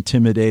more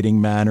intimidating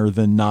manner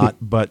than not,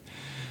 but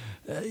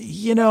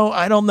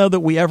I don't know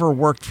that we ever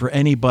worked for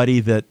anybody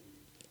that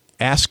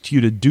asked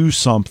you to do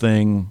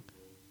something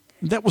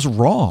that was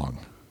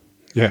wrong.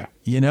 Yeah.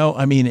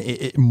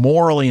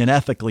 Morally and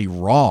ethically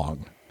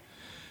wrong.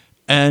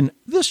 And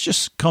this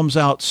just comes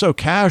out so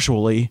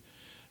casually.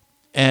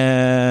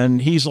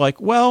 And he's like,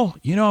 well,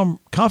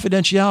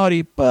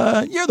 confidentiality,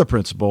 but you're the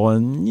principal.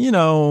 And,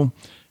 and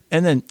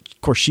then, of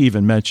course, she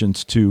even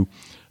mentions to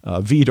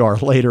Vidar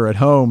later at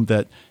home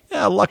that,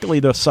 luckily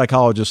the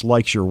psychologist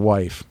likes your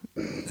wife.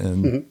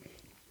 And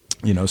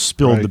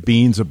spilled the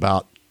beans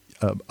about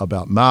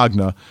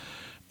Magna,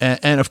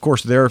 and of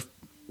course they're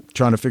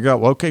trying to figure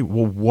out,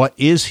 what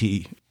is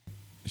he?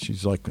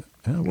 She's like,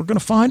 we're going to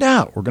find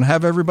out. We're going to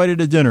have everybody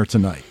to dinner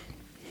tonight.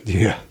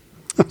 Yeah.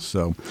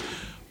 So,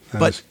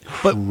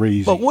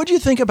 crazy. But what do you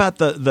think about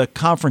the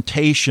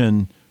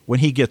confrontation when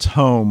he gets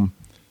home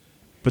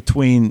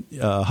between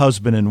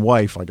husband and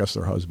wife? I guess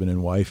they're husband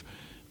and wife,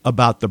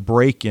 about the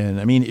break-in.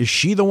 I mean, is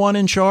she the one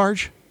in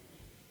charge?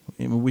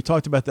 We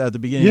talked about that at the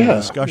beginning of the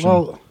discussion.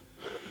 Well,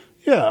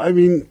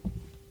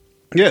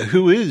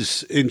 who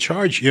is in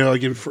charge?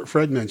 Again,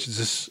 Fred mentions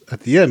this at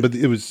the end, but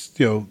it was,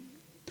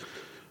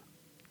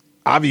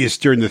 obvious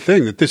during the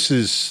thing that this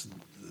is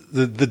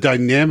the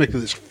dynamic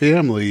of this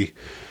family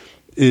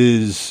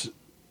is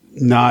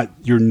not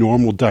your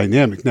normal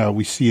dynamic. Now,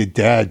 we see a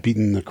dad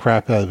beating the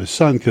crap out of his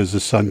son because the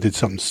son did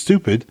something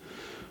stupid.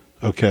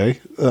 Okay,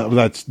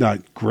 that's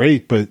not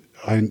great, but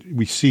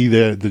we see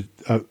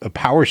a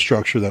power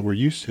structure that we're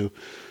used to.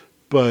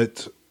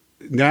 But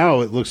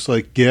now it looks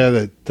like,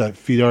 that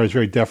Vidar is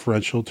very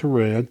deferential to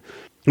Rand.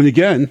 And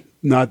again,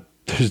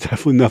 there's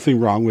definitely nothing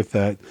wrong with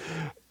that.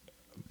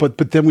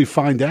 But then we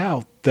find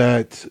out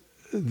that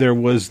there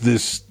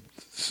was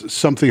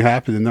something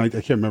happened in, I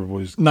can't remember what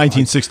it was.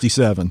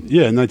 1967.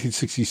 Yeah,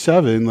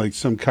 1967, like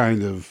some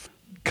kind of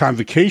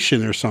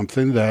convocation or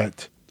something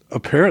that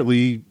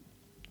apparently,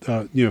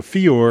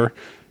 Fior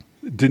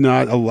did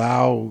not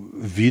allow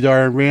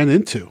Vidar and Rand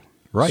into.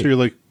 Right. So you're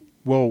like,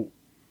 well,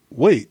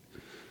 wait.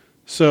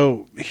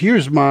 So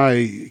here's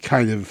my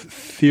kind of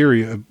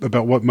theory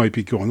about what might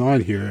be going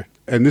on here.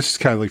 And this is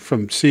kind of like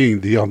from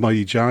seeing the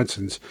Almighty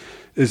Johnsons,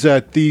 is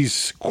that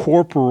these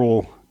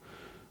corporal,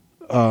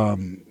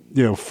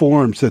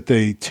 forms that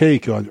they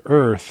take on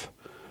Earth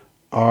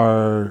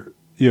are,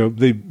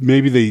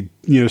 they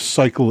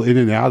cycle in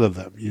and out of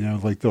them,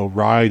 like they'll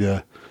ride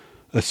a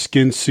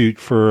skin suit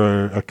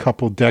for a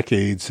couple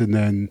decades and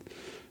then,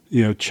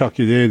 chuck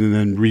it in and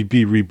then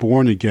be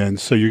reborn again.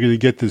 So you're going to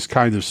get this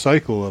kind of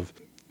cycle of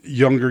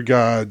younger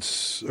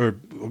gods or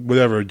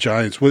whatever,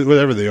 giants,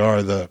 whatever they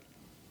are, the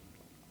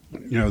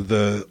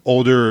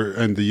older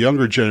and the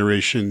younger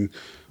generation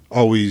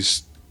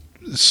always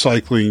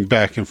cycling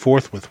back and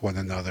forth with one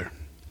another.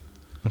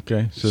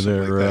 Okay,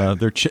 so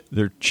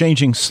they're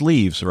changing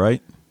sleeves,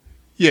 right?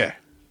 Yeah.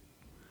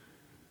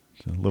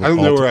 I don't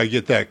know where I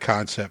get that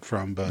concept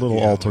from, but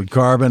altered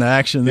carbon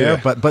action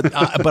there. Yeah.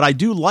 But I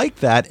do like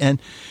that,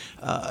 and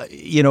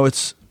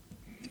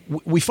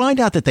we find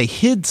out that they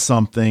hid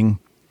something,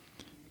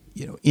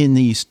 in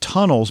these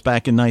tunnels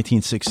back in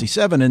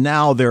 1967, and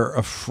now they're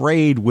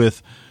afraid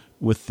with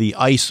the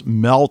ice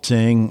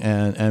melting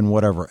and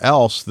whatever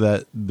else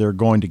that they're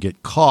going to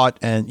get caught,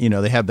 and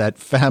they have that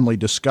family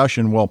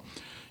discussion. Well,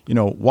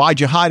 why'd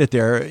you hide it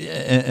there?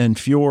 And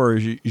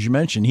Fuhrer, as you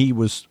mentioned, he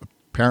was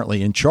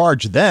apparently in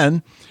charge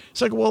then.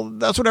 It's like, well,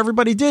 that's what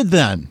everybody did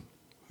then.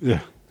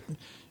 Yeah.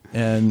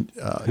 And,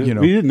 we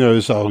didn't know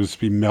this all was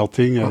be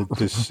melting at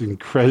this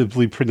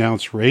incredibly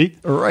pronounced rate.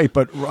 Right.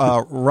 But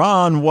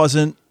Ron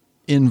wasn't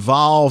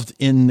involved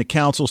in the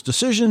council's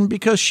decision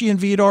because she and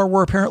Vidar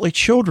were apparently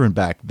children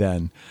back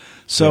then.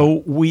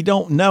 So we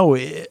don't know,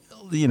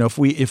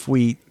 if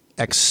we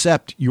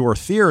accept your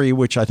theory,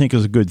 which I think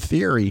is a good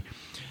theory,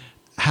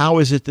 how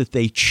is it that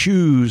they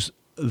choose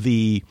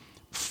the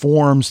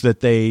forms that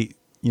they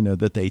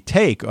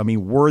take? I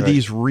mean, were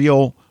these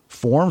real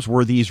forms?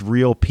 Were these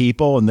real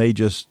people and they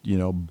just,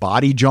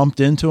 body jumped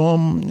into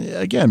them?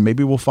 Again,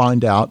 maybe we'll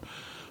find out.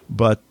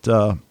 But,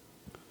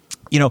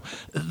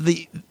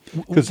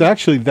 because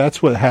actually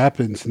that's what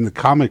happens in the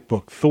comic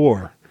book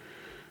Thor.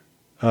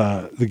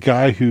 The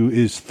guy who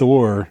is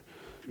Thor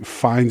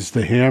finds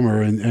the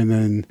hammer and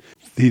then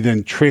he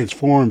then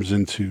transforms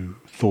into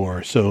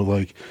Thor.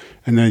 So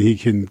and then he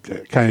can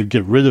kind of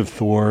get rid of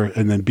Thor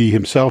and then be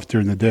himself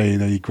during the day,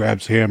 and then he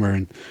grabs the hammer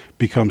and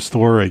becomes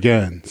Thor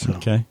again. So.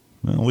 Okay.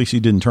 Well, at least he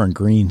didn't turn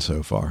green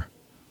so far.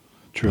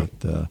 True.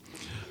 But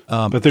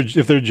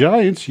if they're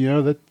giants,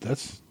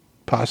 that's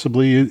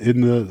possibly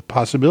in the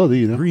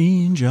possibility.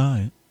 Green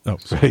giant. Oh,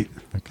 sorry. Right.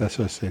 Okay. That's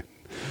what I say.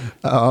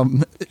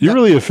 You're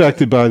really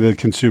affected by the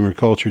consumer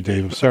culture,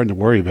 Dave. I'm starting to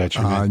worry about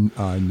you, man.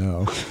 I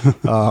know.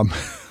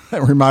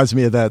 That reminds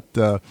me of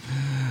that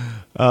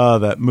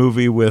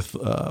movie with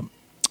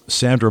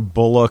Sandra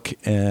Bullock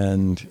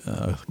and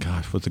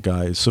what's the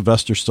guy?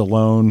 Sylvester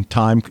Stallone.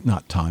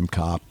 Not Time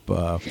Cop.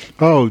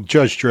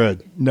 Judge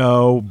Dredd.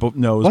 No, it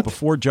was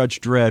before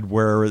Judge Dredd,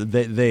 where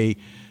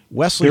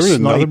Wesley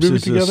Snipes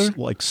is this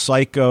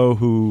psycho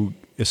who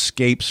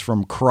escapes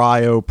from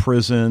cryo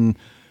prison,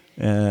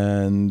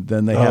 and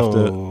then they have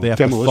to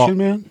Demolition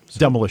Man?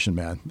 Demolition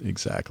Man,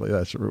 exactly.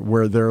 That's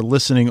where they're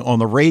listening on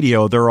the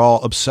radio. They're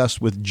all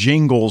obsessed with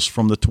jingles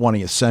from the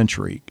 20th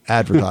century,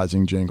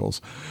 advertising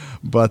jingles.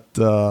 But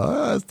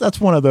that's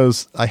one of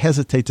those, I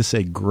hesitate to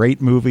say great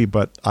movie,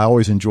 but I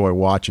always enjoy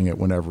watching it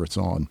whenever it's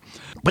on.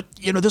 But,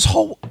 this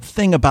whole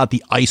thing about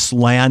the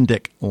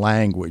Icelandic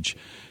language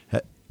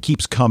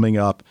keeps coming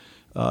up.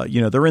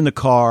 They're in the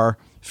car.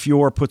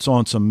 Fuhrer puts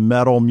on some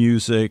metal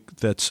music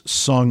that's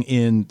sung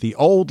in the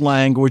old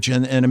language,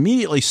 and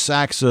immediately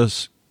Saxa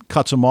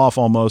cuts him off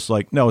almost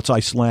like, no, it's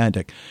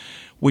Icelandic,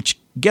 which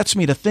gets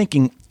me to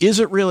thinking, is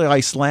it really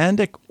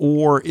Icelandic,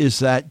 or is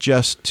that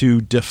just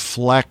to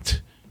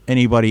deflect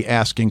anybody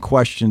asking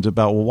questions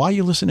about, well, why are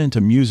you listening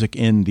to music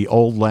in the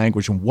old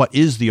language, and what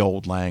is the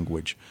old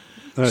language?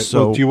 Right,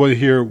 so, do you want to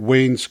hear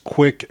Wayne's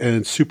quick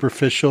and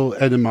superficial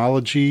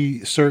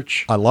etymology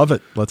search? I love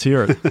it. Let's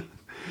hear it.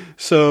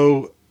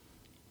 So,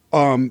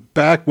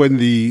 back when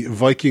the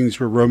Vikings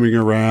were roaming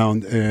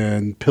around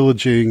and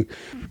pillaging,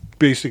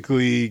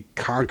 basically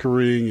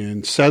conquering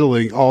and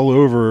settling all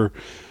over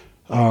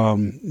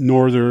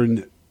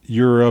northern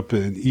Europe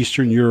and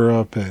Eastern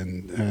Europe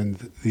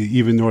and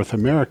even North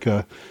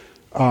America,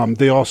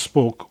 they all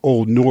spoke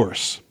Old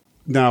Norse.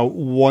 Now,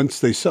 once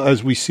they saw,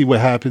 as we see what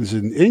happens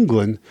in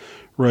England,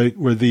 right,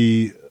 where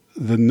the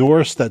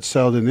Norse that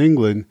settled in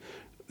England,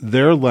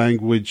 their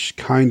language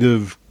kind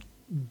of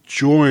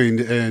joined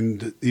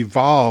and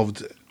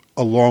evolved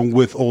along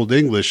with Old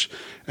English,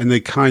 and they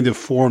kind of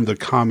formed a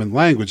common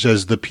language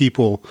as the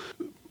people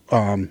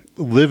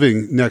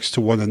living next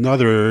to one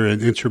another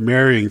and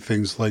intermarrying,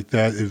 things like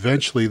that.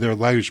 Eventually, their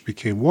language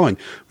became one.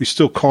 We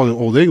still call it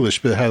Old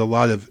English, but it had a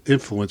lot of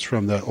influence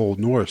from that Old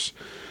Norse.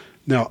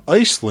 Now,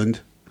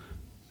 Iceland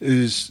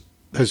has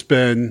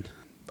been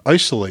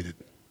isolated,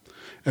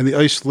 and the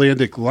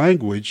Icelandic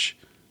language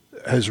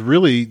has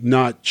really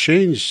not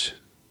changed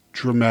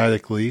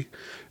dramatically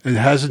and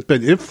hasn't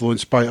been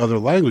influenced by other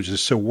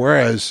languages. So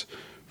whereas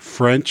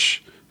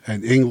French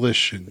and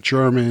English and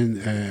German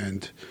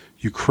and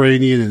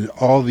Ukrainian and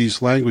all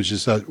these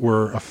languages that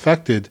were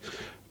affected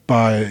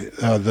by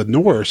the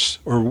Norse,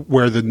 or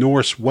where the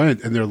Norse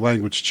went and their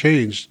language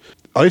changed.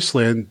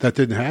 Iceland, that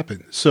didn't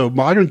happen. So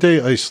modern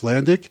day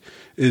Icelandic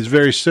is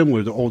very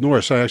similar to Old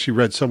Norse. I actually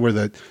read somewhere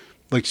that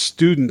like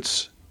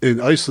students in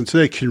Iceland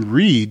today can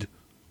read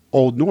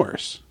Old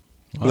Norse.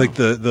 Wow. Like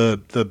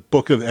the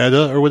Book of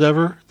Edda or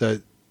whatever,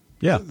 that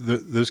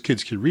those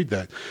kids can read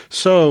that.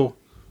 So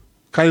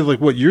kind of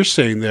like what you're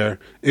saying there,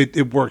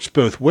 it works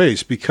both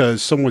ways,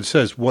 because someone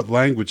says, what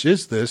language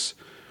is this?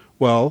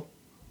 Well,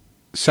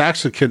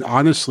 Saxa can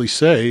honestly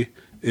say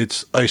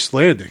it's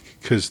Icelandic,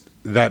 because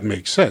that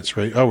makes sense,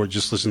 right? Oh, we're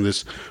just listening to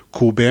this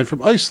cool band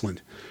from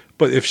Iceland.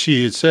 But if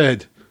she had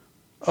said,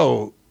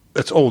 oh,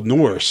 that's Old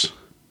Norse,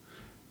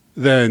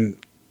 then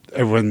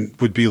everyone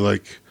would be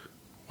like,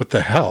 what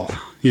the hell,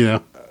 you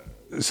know?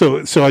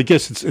 So I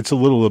guess it's a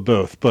little of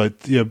both, but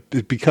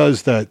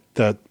because that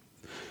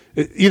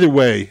either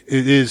way,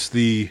 it is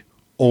the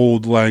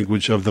old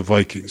language of the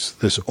Vikings,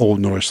 this Old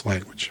Norse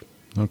language.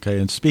 Okay,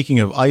 and speaking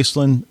of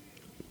Iceland,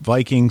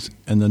 Vikings,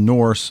 and the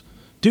Norse,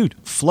 dude,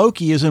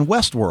 Floki is in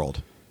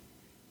Westworld.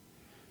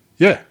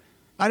 Yeah.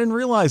 I didn't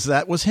realize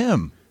that was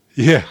him.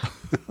 Yeah.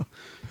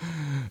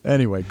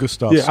 Anyway,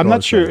 Gustav. Yeah, I'm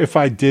not sure if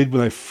I did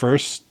when I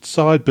first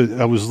saw it, but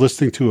I was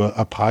listening to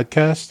a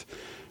podcast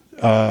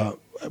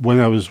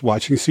when I was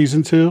watching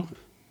season 2,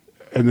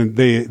 and then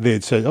they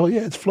had said, "Oh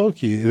yeah, it's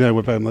Floki," and then I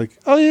went back. I'm like,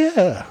 "Oh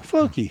yeah,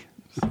 Floki."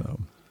 So,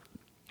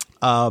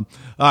 all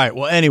right.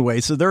 Well,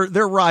 anyway, so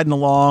they're riding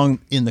along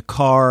in the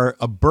car.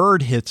 A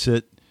bird hits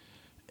it,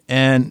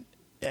 and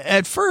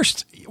at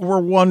first we're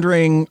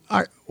wondering,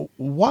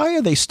 why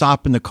are they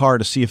stopping the car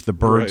to see if the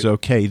bird's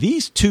okay?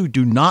 These two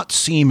do not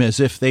seem as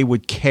if they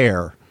would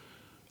care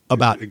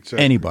about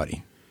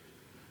anybody.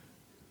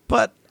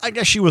 But I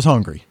guess she was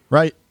hungry,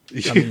 right?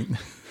 I mean,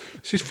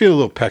 she's feeling a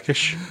little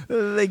peckish.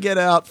 They get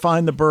out,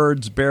 find the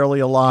bird's barely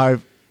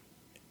alive,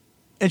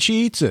 and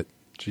she eats it.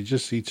 She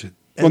just eats it.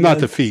 Well, not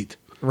the feet.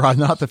 Right,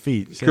 not the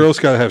feet. Girls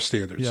got to have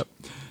standards. Yep.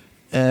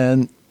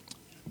 And,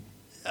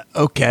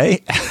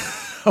 okay.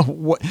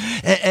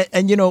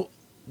 and, you know,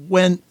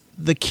 when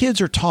the kids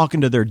are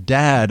talking to their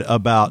dad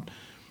about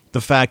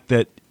the fact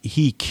that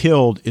he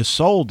killed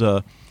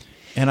Isolde,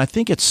 and I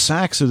think it's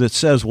Saxa that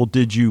says, well,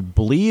 did you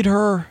bleed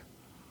her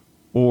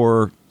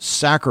or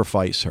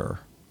sacrifice her?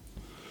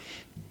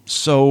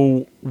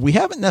 So we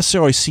haven't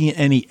necessarily seen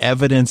any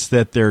evidence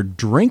that they're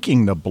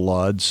drinking the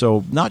blood,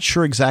 so not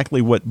sure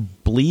exactly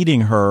what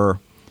bleeding her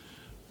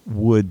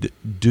would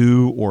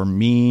do or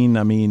mean.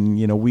 I mean,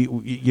 you know, we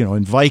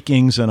in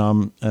Vikings, and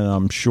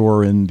I'm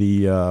sure in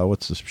the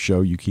what's the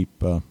show you keep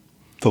The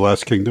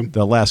Last Kingdom.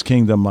 The Last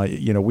Kingdom,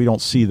 we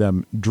don't see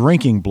them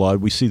drinking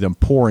blood. We see them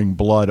pouring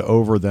blood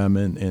over them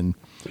in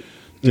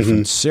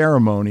different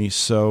ceremonies.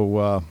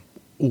 So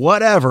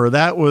whatever,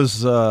 that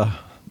was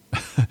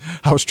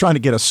I was trying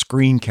to get a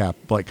screen cap,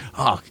 like,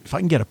 if I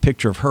can get a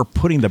picture of her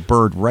putting the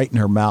bird right in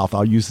her mouth,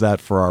 I'll use that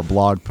for our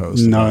blog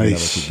post.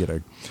 Nice.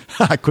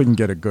 I couldn't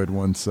get a good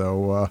one,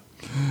 so.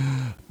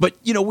 But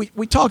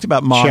we talked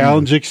about Magna.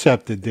 Challenge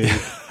accepted,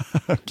 Dave.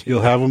 Okay.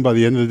 You'll have them by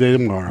the end of the day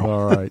tomorrow.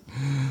 All right.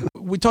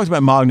 We talked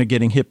about Magna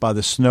getting hit by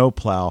the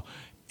snowplow,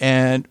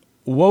 and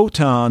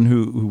Wotan,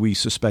 who we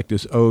suspect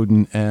is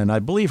Odin, and I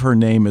believe her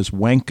name is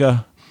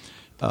Wenka.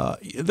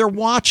 They're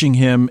watching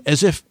him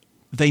as if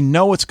they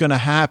know it's going to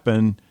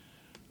happen.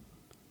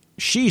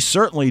 She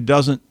certainly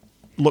doesn't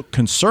look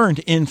concerned.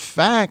 In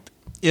fact,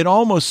 it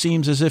almost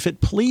seems as if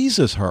it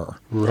pleases her.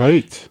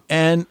 Right.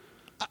 And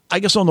I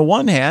guess on the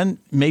one hand,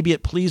 maybe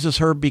it pleases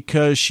her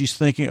because she's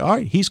thinking, all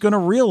right, he's going to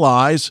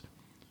realize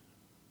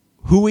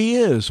who he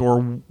is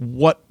or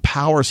what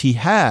powers he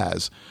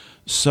has.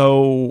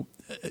 So,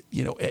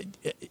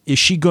 is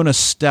she going to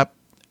step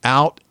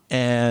out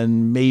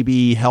and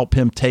maybe help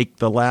him take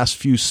the last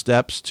few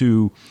steps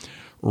to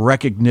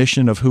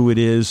recognition of who it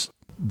is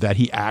that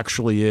he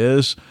actually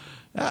is?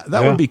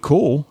 That would be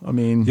cool. I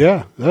mean,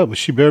 but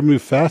she better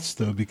move fast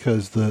though,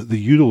 because the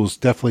Udals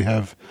definitely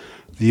have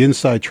the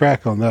inside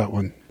track on that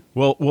one.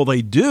 Well,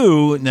 they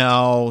do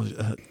now.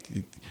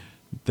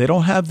 They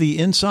don't have the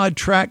inside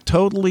track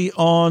totally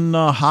on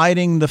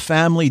hiding the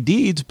family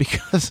deeds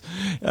because,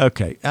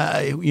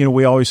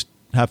 we always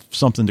have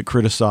something to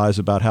criticize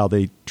about how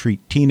they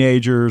treat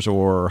teenagers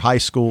or high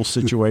school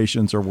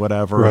situations or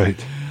whatever.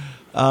 Right.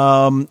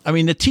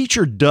 The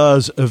teacher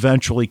does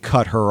eventually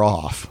cut her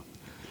off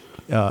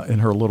in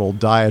her little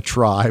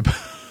diatribe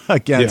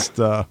against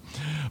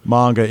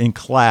manga in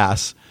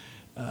class.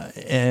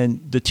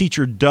 And the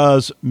teacher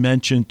does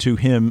mention to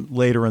him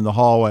later in the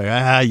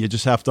hallway, you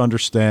just have to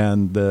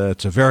understand that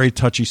it's a very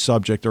touchy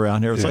subject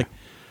around here. It's like,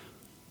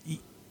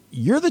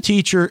 you're the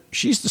teacher,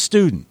 she's the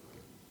student.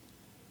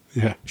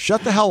 Yeah.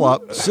 Shut the hell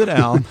up, sit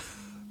down.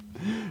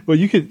 Well,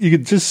 you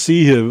could just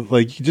see him,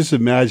 like, you just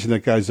imagine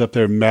that guy's up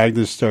there,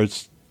 Magna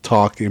starts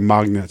talking,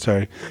 Magna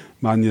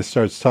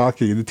starts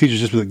talking, and the teacher's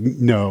just like,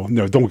 no,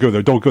 don't go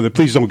there,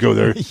 please don't go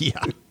there.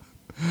 Yeah.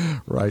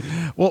 Right.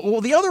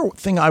 Well, the other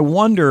thing I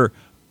wonder,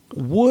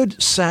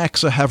 would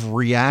Saxa have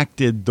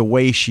reacted the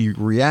way she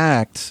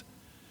reacts?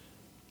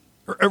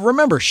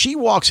 Remember, she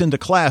walks into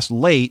class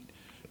late,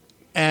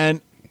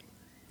 and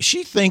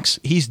she thinks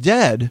he's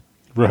dead.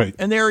 Right.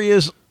 And there he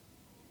is,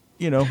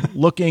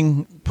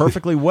 looking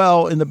perfectly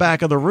well in the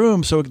back of the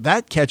room. So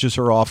that catches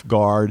her off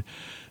guard.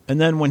 And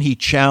then when he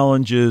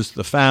challenges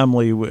the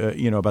family,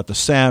 about the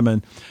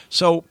salmon.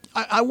 So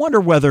I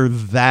wonder whether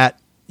that,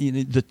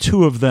 the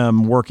two of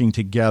them working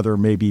together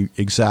maybe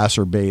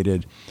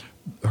exacerbated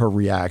her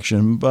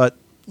reaction. But,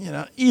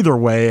 either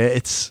way,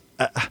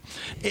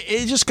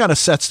 it just kind of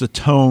sets the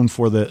tone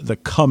for the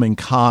coming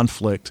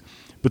conflict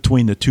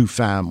between the two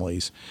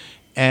families.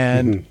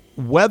 And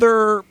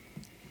whether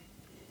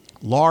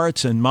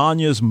Laurits and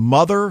Manya's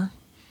mother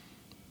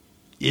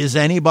is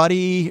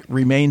anybody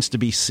remains to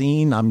be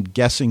seen. I'm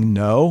guessing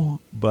no,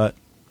 but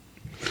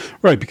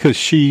right, because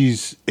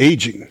she's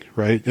aging,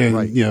 right? And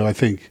right. I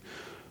think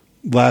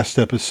last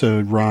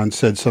episode Ron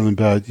said something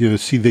about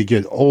see they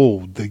get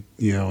old,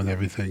 and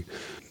everything.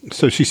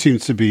 So she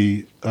seems to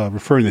be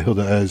referring to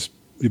Hilda as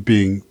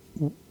being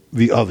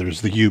the others,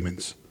 the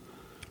humans.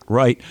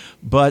 Right.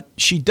 But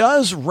she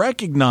does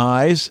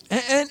recognize,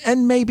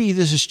 and maybe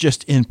this is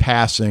just in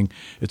passing,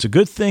 it's a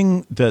good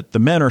thing that the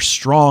men are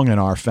strong in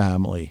our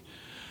family.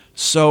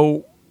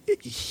 So,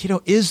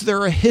 is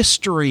there a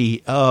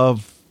history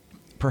of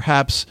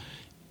perhaps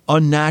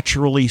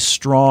unnaturally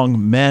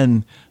strong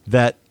men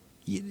that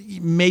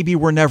maybe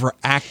were never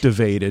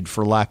activated,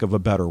 for lack of a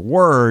better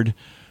word,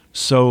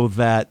 so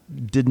that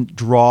didn't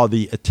draw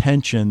the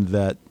attention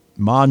that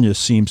Manya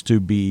seems to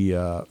be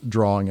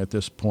drawing at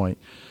this point?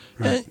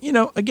 Right.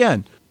 And,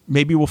 again,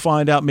 maybe we'll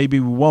find out, maybe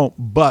we won't,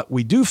 but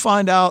we do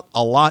find out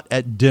a lot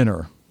at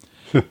dinner.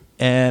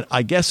 And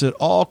I guess it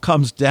all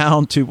comes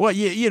down to, well,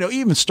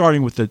 even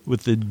starting with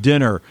the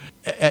dinner.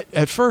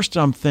 At first,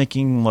 I'm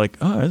thinking like,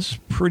 oh, this is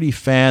pretty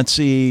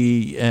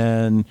fancy,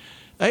 and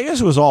I guess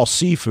it was all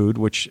seafood,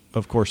 which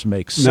of course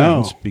makes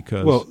sense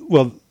because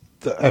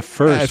at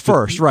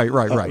first, right.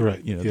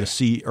 Right. The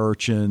sea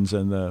urchins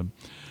and the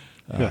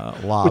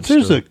lobster. But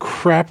there's a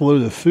crap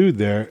load of food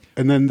there,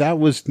 and then that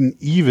wasn't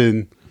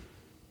even.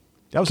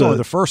 That was only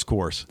the first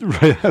course.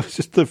 Right, that was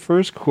just the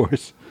first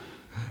course.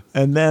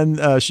 And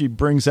then she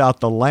brings out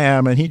the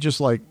lamb, and he just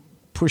like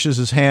pushes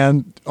his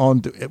hand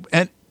on,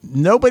 and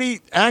nobody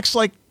acts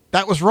like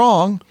that was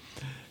wrong.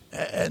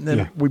 And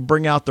then we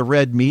bring out the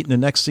red meat, and the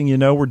next thing you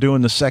know, we're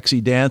doing the sexy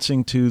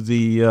dancing to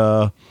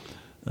the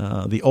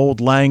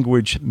old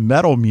language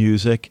metal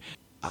music.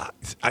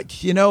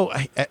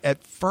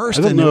 At first,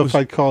 I don't know if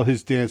I'd call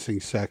his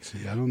dancing sexy.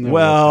 I don't know.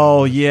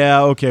 Well,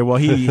 yeah, okay. Well,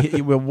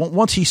 he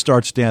once he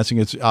starts dancing,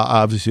 it's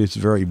obviously it's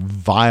very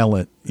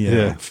violent,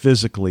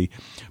 physically.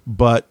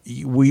 But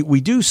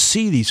we do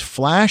see these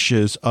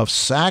flashes of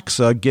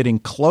Saxa getting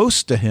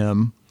close to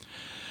him.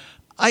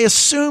 I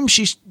assume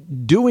she's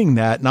doing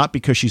that not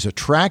because she's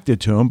attracted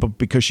to him, but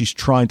because she's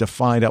trying to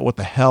find out what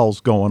the hell's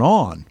going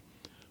on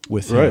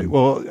with him. Right.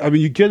 Well, I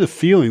mean, you get a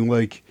feeling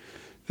like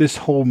this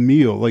whole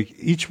meal, like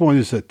each one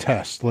is a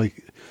test,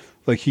 like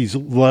he's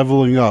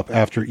leveling up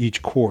after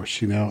each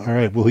course, all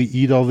right, will he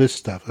eat all this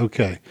stuff?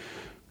 Okay.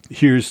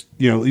 Here's,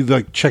 he's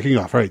like checking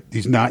off, right?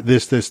 He's not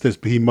this,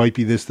 but he might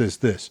be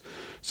this.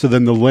 So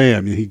then the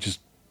lamb, he just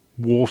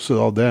wolfs it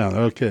all down.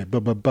 Okay.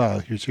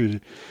 Here's,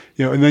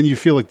 and then you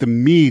feel like the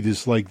meat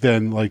is like,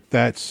 then like,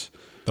 that's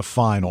the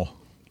final.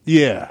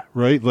 Yeah.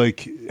 Right.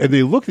 Like, and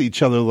they look at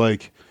each other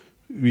like,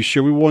 we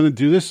sure we want to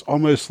do this?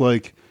 Almost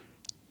like,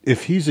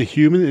 if he's a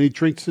human and he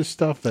drinks this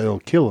stuff, that'll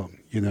kill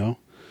him,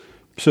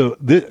 So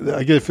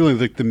I get a feeling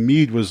like the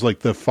mead was like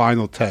the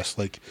final test.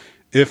 Like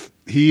if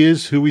he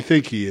is who we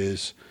think he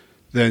is,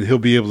 then he'll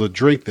be able to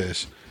drink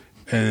this.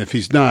 And if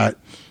he's not,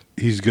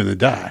 he's going to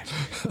die.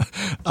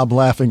 I'm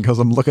laughing because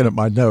I'm looking at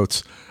my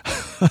notes.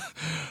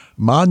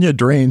 Manya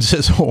drains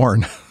his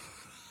horn.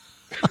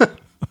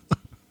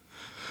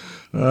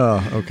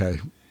 Oh, okay.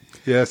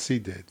 Yes, he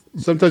did.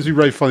 Sometimes we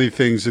write funny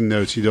things in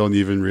notes. You don't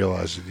even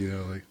realize it,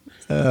 like.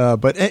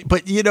 But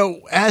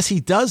as he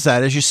does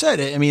that, as you said,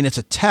 I mean, it's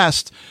a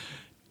test.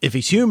 If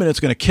he's human, it's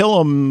going to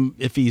kill him.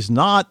 If he's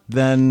not,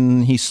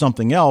 then he's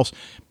something else.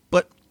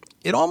 But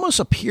it almost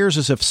appears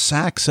as if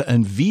Saxa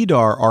and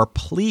Vidar are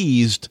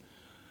pleased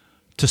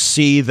to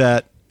see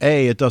that,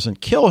 A, it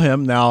doesn't kill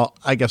him. Now,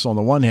 I guess on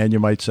the one hand, you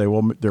might say,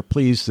 well, they're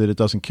pleased that it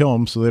doesn't kill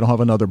him, so they don't have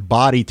another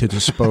body to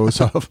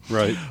dispose of.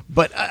 Right.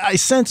 But I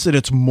sense that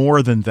it's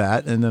more than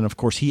that. And then, of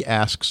course, he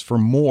asks for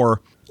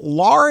more.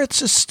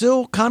 Laurits is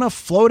still kind of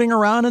floating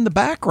around in the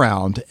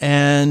background.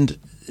 And,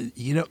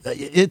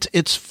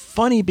 it's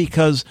funny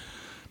because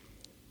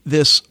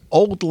this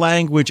old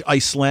language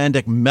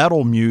Icelandic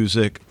metal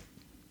music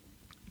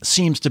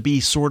seems to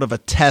be sort of a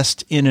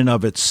test in and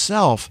of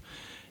itself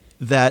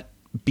that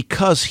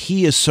because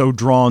he is so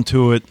drawn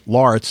to it,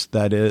 Laurits,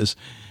 that is,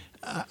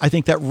 I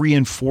think that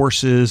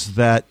reinforces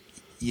that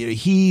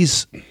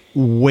he's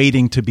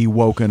waiting to be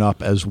woken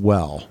up as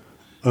well.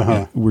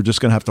 Uh-huh. We're just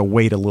going to have to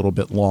wait a little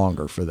bit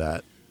longer for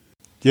that.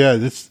 Yeah,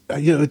 it's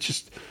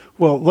just,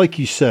 well, like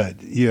you said,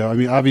 I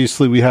mean,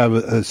 obviously we have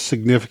a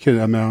significant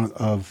amount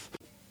of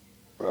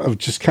of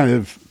just kind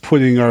of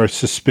putting our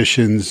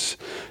suspicions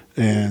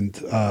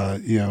and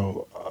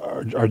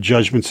our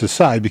judgments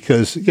aside,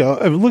 because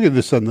I look at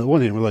this on the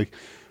one hand, we're like,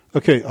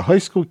 okay, a high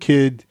school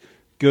kid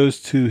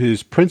goes to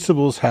his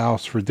principal's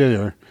house for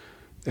dinner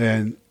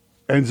and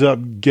ends up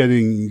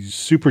getting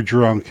super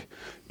drunk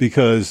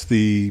because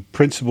the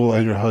principal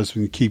and her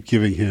husband keep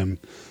giving him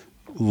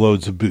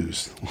loads of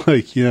booze.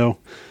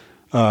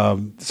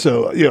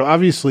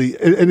 Obviously,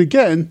 and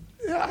again,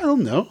 I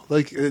don't know.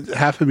 Like,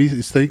 half of me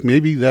is think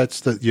maybe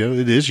that's it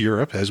is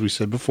Europe, as we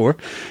said before.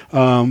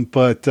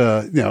 But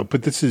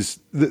this is,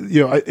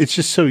 it's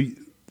just so,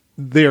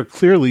 they are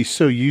clearly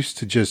so used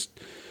to just,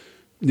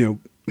 doing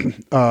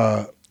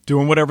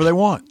whatever they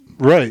want.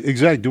 Right,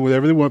 exactly. Do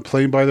whatever they want,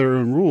 playing by their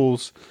own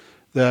rules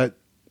that,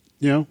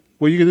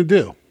 what are you going to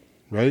do?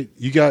 Right?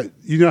 You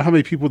know how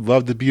many people would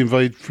love to be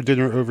invited for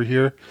dinner over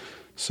here?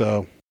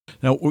 So.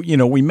 Now,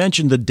 we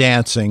mentioned the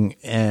dancing,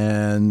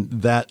 and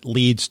that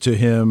leads to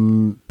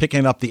him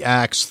picking up the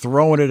axe,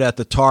 throwing it at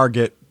the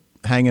target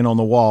hanging on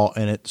the wall,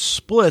 and it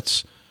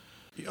splits.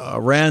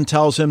 Rand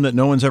tells him that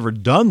no one's ever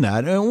done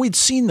that. And we'd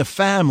seen the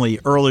family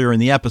earlier in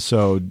the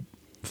episode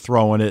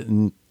throwing it,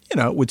 and,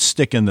 it would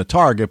stick in the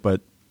target,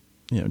 but,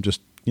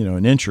 just,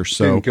 an inch or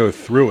so. Didn't go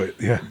through it,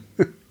 yeah.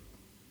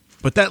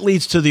 But that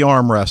leads to the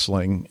arm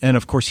wrestling, and,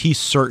 of course, he's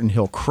certain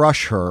he'll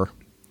crush her.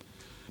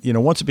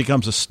 Once it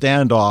becomes a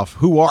standoff,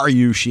 who are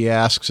you, she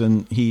asks,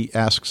 and he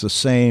asks the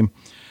same.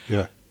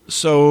 Yeah.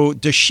 So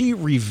does she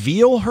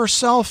reveal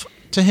herself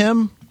to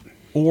him,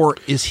 or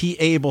is he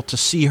able to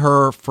see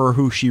her for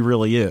who she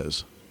really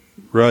is?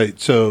 Right.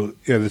 So,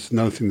 that's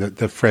another thing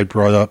that Fred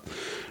brought up.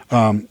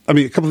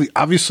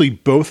 Obviously,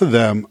 both of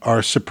them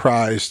are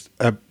surprised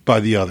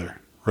by the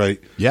other, right?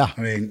 Yeah.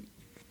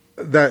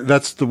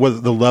 That's the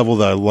level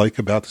that I like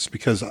about this,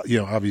 because,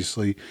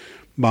 obviously,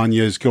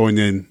 Manya is going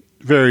in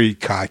very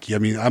cocky.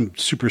 I'm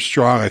super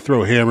strong. I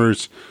throw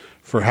hammers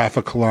for half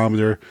a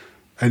kilometer.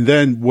 And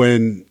then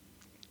when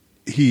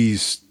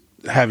he's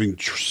having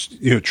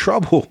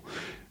trouble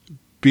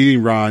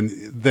beating Ron,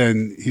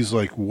 then he's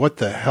like, what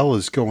the hell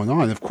is going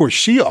on? Of course,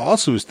 she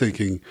also is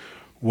thinking,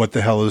 what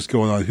the hell is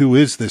going on? Who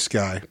is this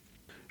guy?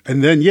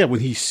 And then,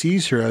 when he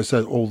sees her as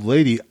that old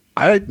lady,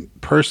 I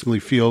personally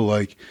feel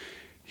like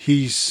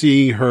he's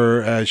seeing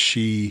her as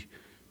she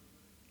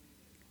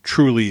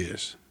truly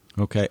is.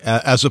 Okay,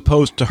 as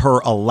opposed to her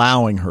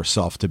allowing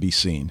herself to be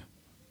seen.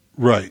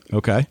 Right.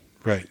 Okay.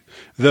 Right.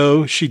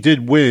 Though she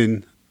did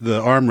win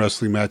the arm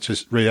wrestling match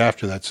just right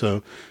after that,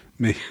 so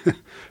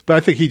but I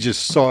think he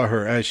just saw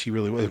her as she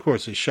really was. Of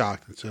course, he's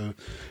shocked. And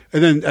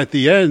then at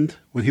the end,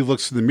 when he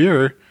looks in the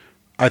mirror,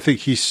 I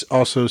think he's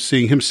also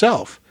seeing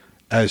himself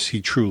as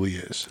he truly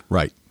is.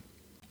 Right.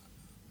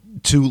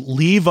 To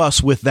leave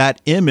us with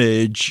that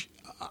image,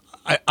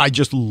 I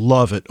just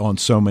love it on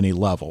so many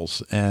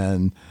levels.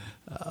 And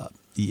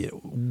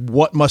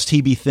what must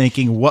he be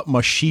thinking? What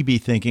must she be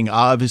thinking?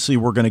 Obviously,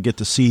 we're going to get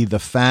to see the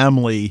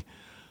family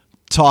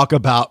talk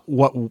about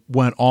what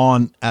went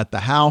on at the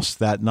house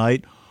that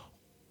night.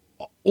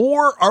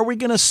 Or are we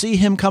going to see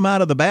him come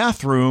out of the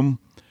bathroom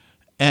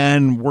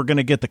and we're going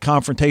to get the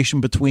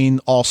confrontation between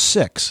all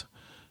six?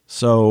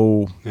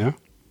 So, yeah,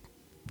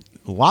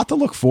 a lot to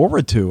look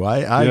forward to.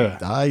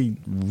 I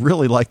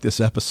really like this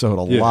episode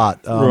a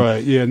lot.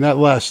 Right. Yeah. And that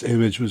last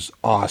image was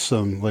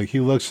awesome. Like, he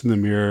looks in the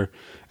mirror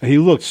and he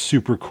looks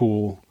super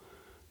cool.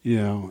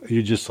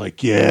 You're just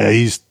like, yeah,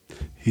 he's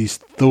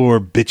Thor,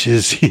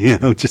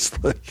 bitches,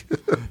 just like.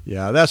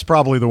 Yeah, that's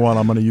probably the one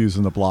I'm going to use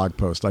in the blog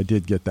post. I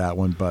did get that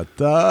one, but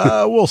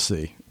we'll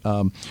see.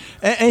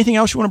 Anything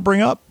else you want to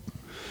bring up?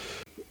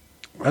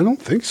 I don't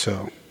think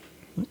so.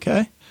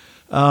 Okay.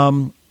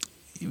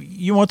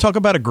 You want to talk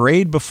about a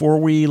grade before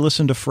we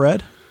listen to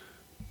Fred?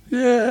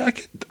 Yeah,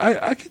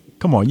 I could.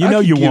 Come on,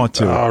 you want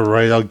to. All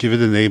right, I'll give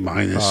it an A-. All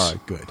right,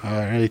 good. All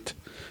right.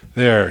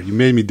 There, you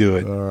made me do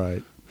it. All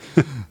right.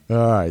 All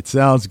right,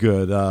 sounds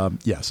good.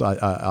 Yes, I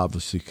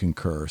obviously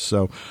concur.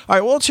 So, all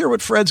right, well, let's hear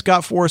what Fred's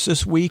got for us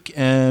this week,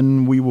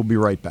 and we will be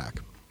right back.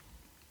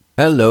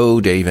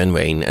 Hello, Dave and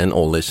Wayne, and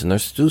all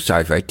listeners to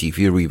Sci-Fi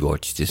TV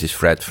Rewatch. This is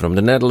Fred from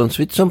the Netherlands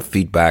with some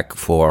feedback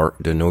for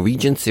the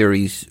Norwegian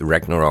series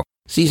Ragnarok,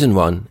 Season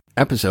 1,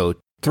 Episode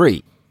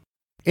 3.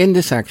 In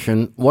this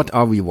section, what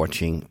are we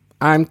watching?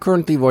 I'm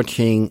currently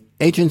watching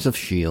Agents of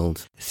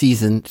S.H.I.E.L.D.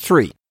 Season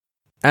 3.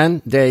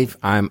 And Dave,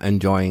 I'm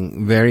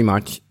enjoying very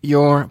much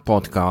your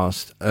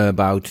podcast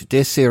about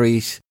this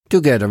series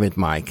together with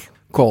Mike,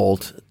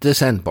 called The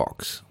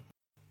Sandbox.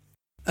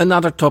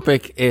 Another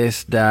topic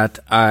is that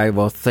I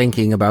was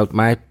thinking about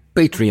my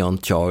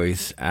Patreon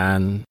choice,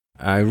 and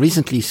I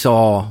recently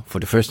saw for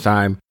the first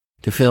time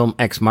the film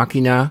Ex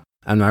Machina,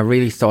 and I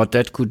really thought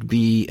that could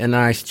be a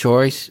nice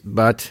choice,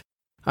 but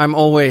I'm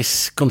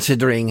always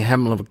considering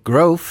Hemlock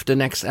Grove, the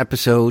next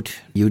episode.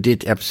 You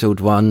did episode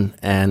 1,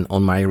 and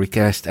on my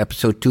request,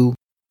 episode 2.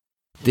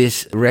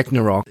 This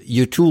Ragnarok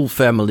O'Toole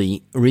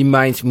family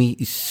reminds me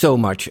so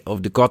much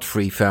of the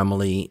Godfrey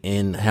family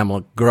in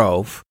Hemlock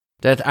Grove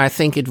that I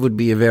think it would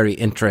be a very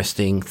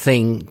interesting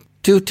thing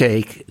to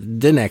take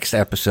the next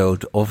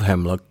episode of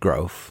Hemlock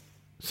Grove.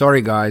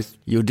 Sorry guys,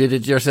 you did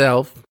it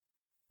yourself.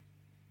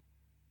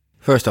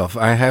 First off,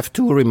 I have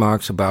 2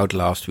 remarks about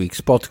last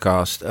week's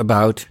podcast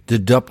about the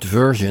dubbed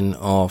version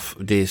of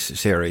this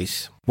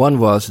series. One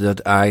was that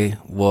I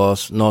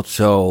was not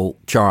so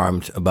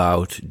charmed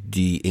about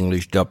the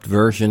English dubbed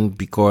version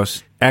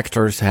because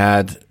actors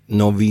had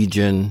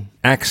Norwegian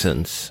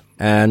accents.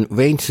 And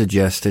Wayne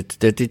suggested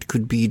that it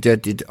could be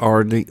that it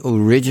are the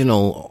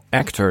original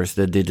actors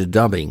that did the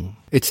dubbing.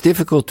 It's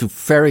difficult to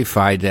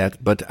verify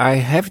that, but I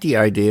have the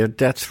idea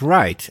that's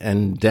right.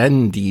 And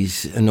then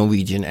these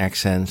Norwegian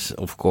accents,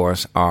 of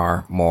course,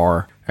 are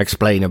more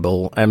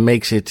explainable and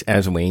makes it,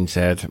 as Wayne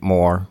said,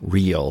 more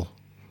real.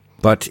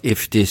 But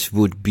if this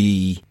would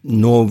be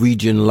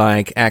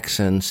Norwegian-like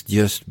accents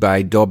just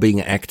by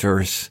dubbing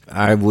actors,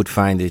 I would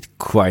find it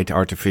quite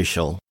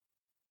artificial.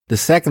 The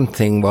second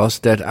thing was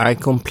that I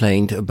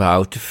complained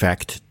about the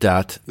fact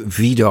that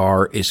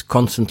Vidar is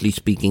constantly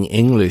speaking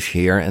English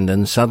here, and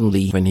then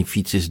suddenly when he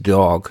feeds his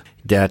dog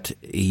that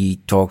he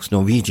talks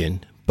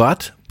Norwegian.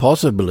 But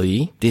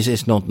possibly this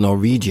is not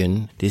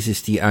Norwegian, this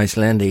is the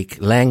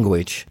Icelandic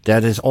language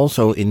that is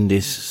also in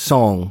this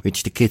song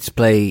which the kids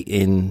play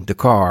in the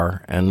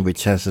car and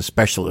which has a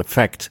special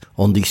effect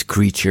on these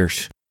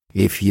creatures.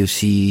 If you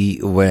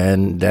see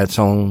when that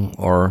song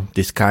or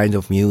this kind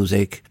of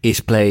music is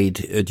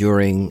played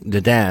during the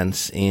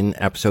dance in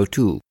episode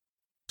 2.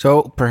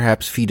 So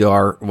perhaps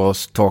Vidar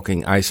was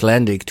talking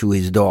Icelandic to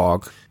his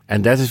dog,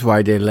 and that is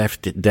why they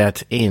left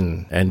that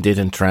in and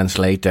didn't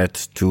translate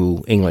that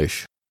to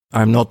English.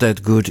 I'm not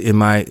that good in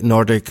my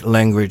Nordic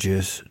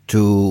languages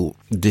to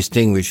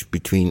distinguish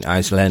between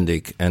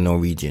Icelandic and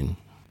Norwegian.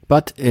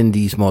 But in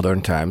these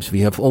modern times we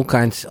have all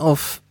kinds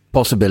of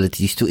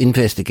possibilities to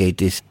investigate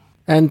this.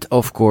 And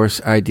of course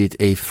I did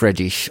a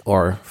Fredish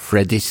or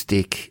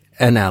Fredistic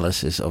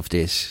analysis of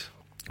this.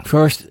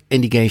 First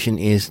indication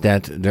is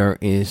that there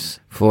is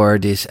for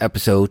this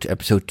episode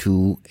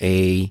 2,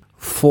 a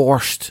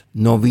forced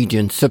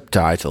Norwegian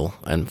subtitle.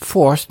 And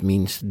forced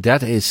means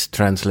that is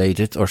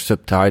translated or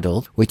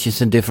subtitled, which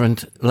is a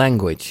different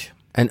language.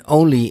 And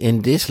only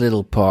in this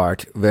little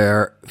part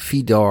where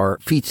Vidar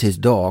feeds his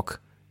dog,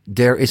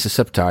 there is a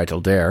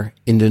subtitle there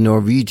in the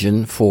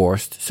Norwegian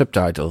forced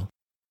subtitle.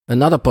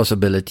 Another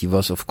possibility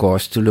was, of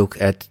course, to look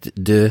at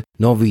the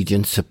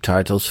Norwegian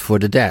subtitles for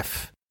the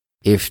deaf,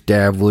 if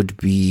there would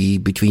be,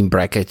 between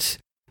brackets,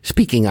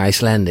 speaking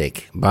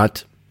Icelandic,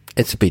 but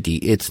it's a pity,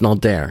 it's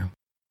not there.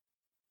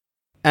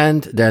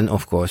 And then,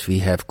 of course, we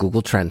have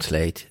Google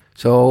Translate.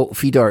 So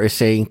Vidar is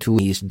saying to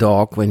his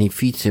dog when he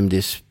feeds him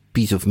this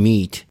piece of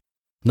meat,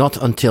 not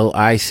until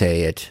I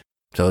say it.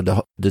 So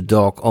the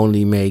dog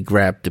only may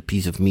grab the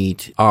piece of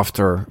meat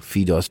after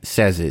Vidar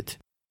says it.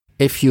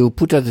 If you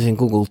put that in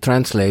Google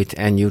Translate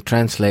and you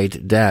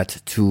translate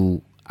that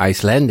to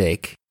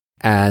Icelandic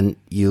and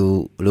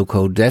you look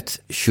how that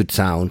should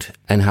sound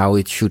and how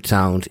it should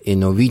sound in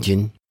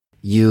Norwegian,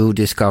 you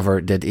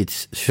discover that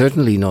it's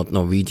certainly not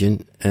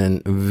Norwegian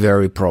and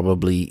very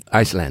probably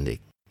Icelandic.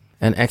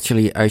 And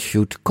actually I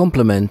should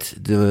compliment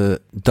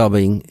the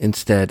dubbing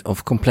instead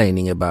of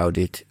complaining about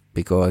it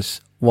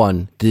because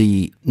 1,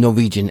 the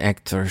Norwegian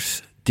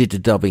actors did the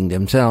dubbing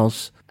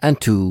themselves, and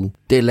 2,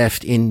 they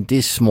left in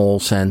this small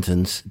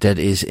sentence that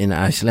is in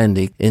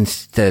Icelandic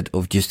instead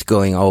of just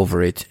going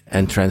over it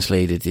and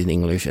translate it in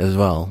English as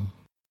well.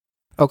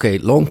 Okay,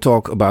 long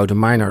talk about a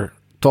minor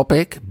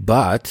topic,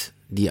 but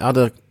the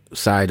other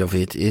side of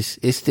it is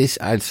this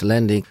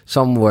Icelandic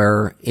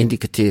somewhere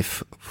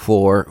indicative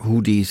for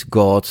who these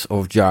gods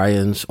or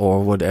giants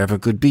or whatever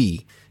could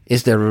be?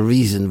 Is there a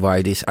reason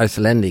why this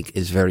Icelandic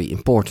is very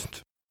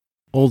important?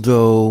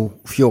 Although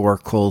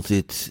Fjord called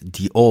it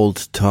the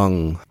old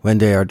tongue when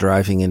they are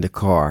driving in the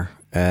car,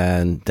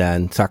 and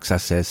then Saxa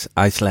says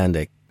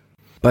Icelandic.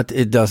 But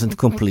it doesn't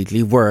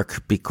completely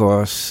work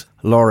because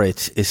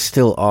Lauritz is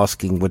still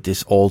asking what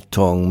this old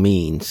tongue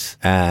means,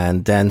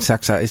 and then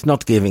Saxa is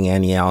not giving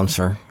any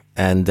answer,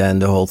 and then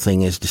the whole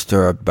thing is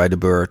disturbed by the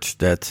bird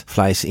that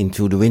flies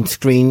into the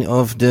windscreen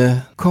of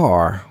the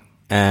car.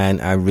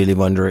 And I really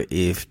wonder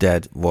if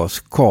that was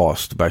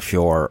caused by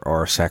Fjord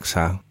or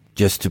Saxa,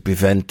 just to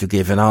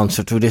give an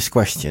answer to this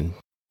question.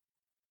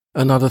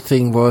 Another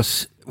thing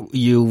was,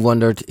 you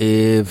wondered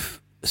if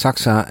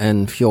Saxa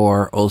and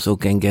Fjord also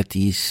can get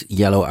these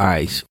yellow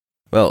eyes.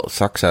 Well,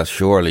 Saxa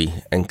surely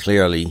and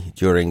clearly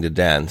during the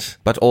dance,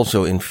 but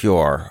also in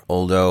Fjord,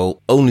 although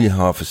only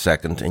half a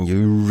second, and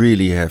you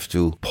really have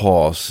to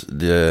pause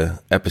the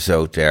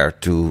episode there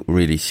to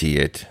really see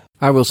it.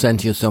 I will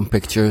send you some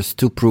pictures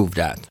to prove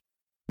that.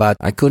 But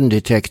I couldn't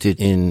detect it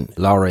in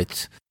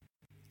Lauritz.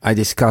 I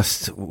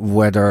discussed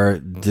whether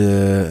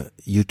the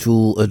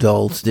U2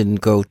 adults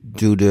didn't go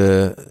to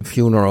the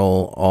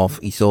funeral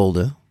of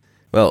Isolde.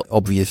 Well,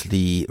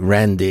 obviously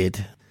Rand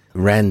did.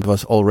 Rand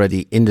was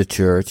already in the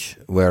church,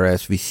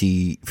 whereas we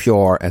see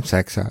Fjord and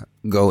Saxa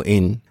go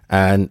in.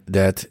 And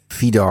that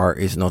Vidar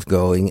is not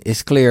going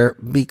is clear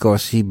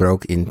because he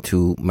broke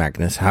into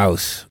Magnus'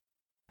 house.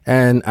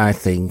 And I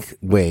think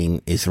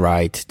Wayne is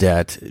right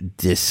that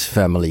this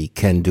family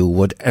can do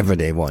whatever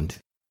they want.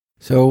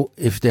 So,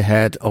 if the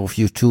head of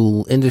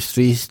Utul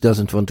Industries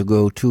doesn't want to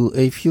go to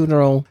a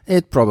funeral,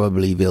 it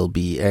probably will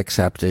be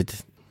accepted.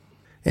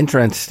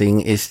 Interesting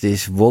is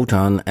this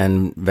Wotan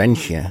and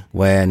Wensje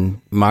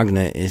when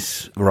Magne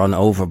is run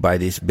over by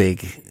this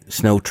big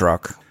snow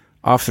truck.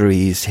 After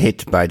he is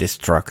hit by this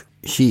truck,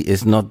 she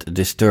is not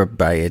disturbed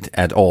by it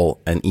at all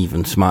and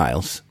even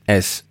smiles,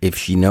 as if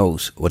she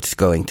knows what's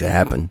going to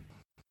happen.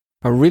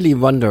 I really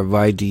wonder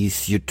why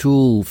these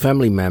Utul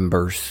family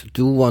members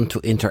do want to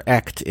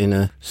interact in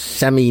a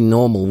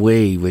semi-normal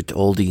way with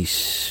all these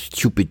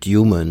stupid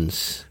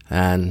humans,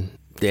 and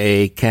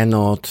they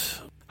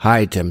cannot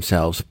hide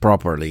themselves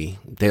properly.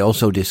 They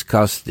also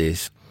discuss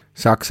this.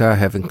 Saxa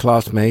having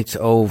classmates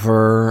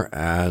over,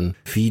 and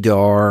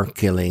Vidar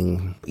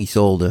killing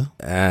Isolde,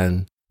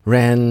 and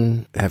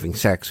Ren having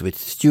sex with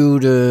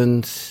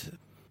students,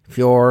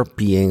 Fjord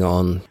being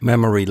on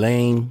memory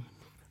lane.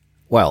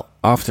 Well,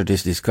 after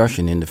this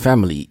discussion in the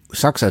family,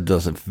 Saxa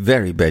does a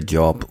very bad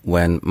job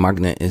when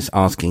Magne is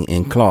asking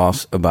in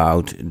class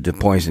about the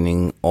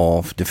poisoning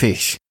of the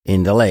fish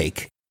in the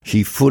lake.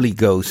 She fully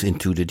goes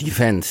into the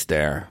defense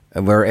there,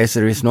 whereas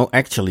there is no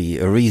actually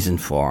a reason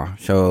for.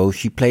 So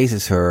she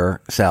places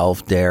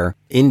herself there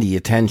in the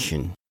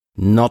attention.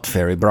 Not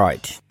very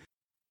bright.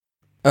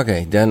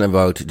 Okay, then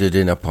about the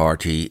dinner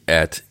party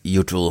at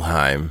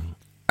Jutulheim.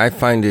 I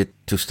find it,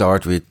 to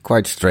start with,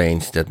 quite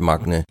strange that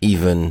Magne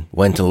even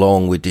went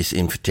along with this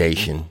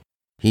invitation.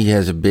 He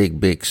has a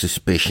big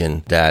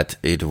suspicion that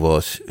it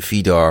was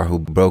Vidar who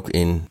broke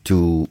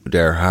into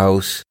their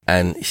house,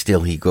 and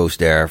still he goes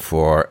there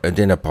for a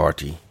dinner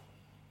party.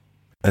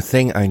 A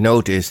thing I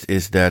noticed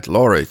is that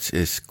Lauritz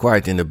is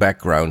quite in the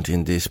background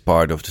in this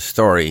part of the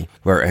story,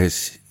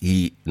 whereas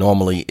he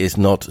normally is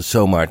not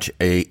so much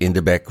a in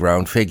the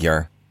background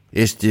figure.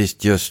 Is this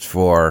just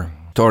for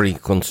story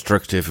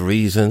constructive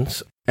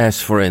reasons?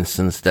 As for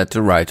instance that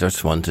the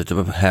writers wanted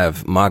to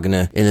have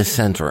Magne in the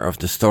center of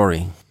the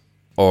story?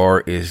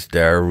 Or is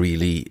there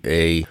really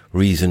a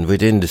reason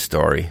within the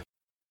story?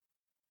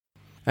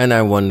 And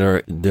I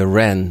wonder, the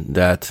Ren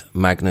that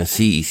Magne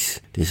sees,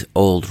 this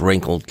old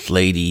wrinkled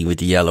lady with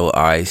the yellow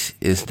eyes,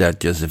 is that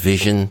just a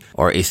vision?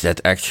 Or is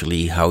that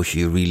actually how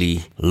she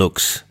really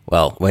looks?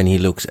 Well, when he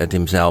looks at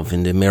himself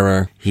in the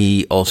mirror,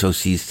 he also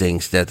sees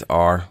things that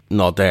are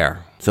not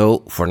there. So,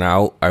 for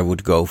now, I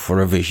would go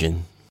for a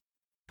vision.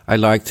 I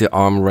like the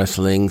arm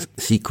wrestling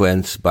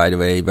sequence, by the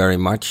way, very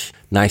much.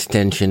 Nice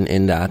tension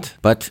in that.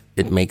 But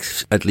it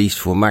makes, at least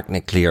for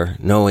Magne, clear,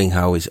 knowing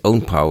how his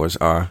own powers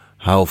are,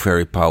 how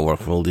very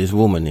powerful this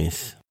woman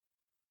is.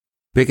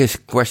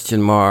 Biggest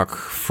question mark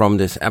from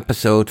this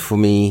episode for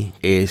me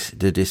is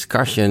the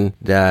discussion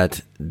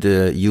that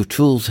the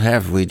Utuls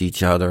have with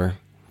each other.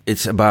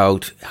 It's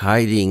about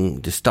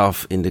hiding the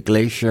stuff in the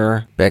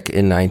glacier back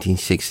in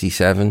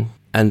 1967.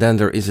 And then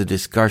there is a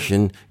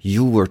discussion,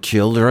 you were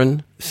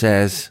children,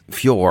 says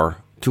Fjord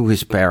to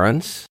his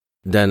parents.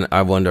 Then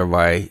I wonder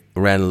why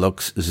Ren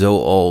looks so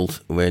old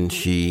when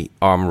she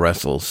arm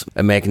wrestles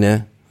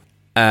Magne.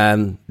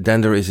 And then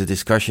there is a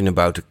discussion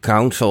about the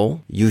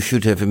council. You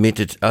should have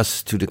admitted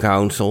us to the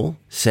council,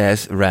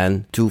 says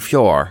Ren to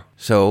Fjord.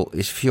 So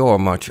is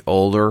Fjord much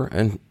older,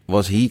 and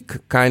was he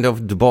kind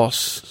of the boss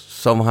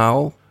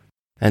somehow?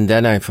 And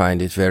then I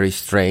find it very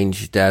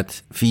strange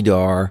that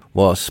Vidar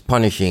was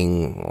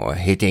punishing or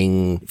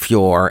hitting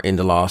Fjord in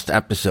the last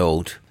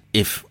episode,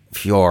 if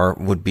Fjord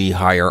would be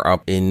higher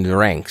up in the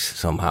ranks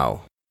somehow.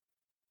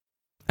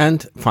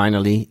 And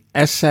finally,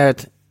 as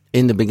said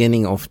in the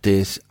beginning of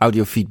this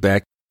audio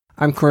feedback,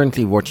 I'm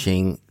currently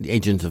watching The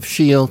Agents of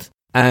S.H.I.E.L.D.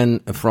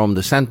 And from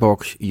the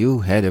Sandbox,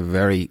 you had a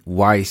very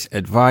wise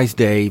advice,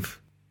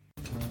 Dave.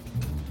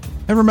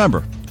 And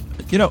remember,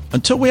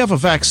 until we have a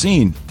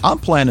vaccine, I'm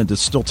planning to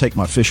still take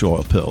my fish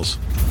oil pills.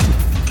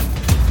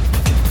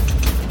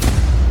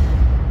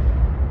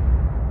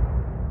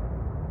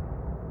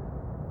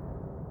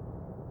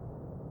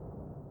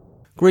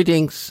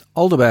 Greetings,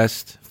 all the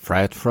best,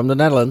 Fred from the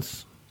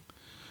Netherlands.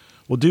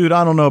 Well, dude,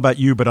 I don't know about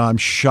you, but I'm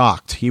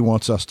shocked he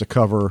wants us to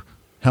cover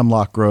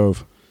Hemlock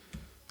Grove,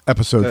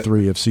 episode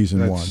 3 of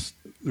season 1.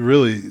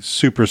 Really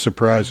super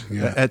surprising.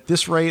 Yeah. At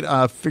this rate,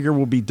 I figure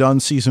we'll be done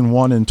season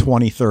 1 in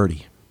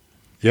 2030.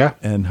 Yeah.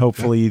 And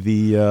hopefully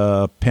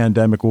the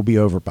pandemic will be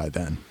over by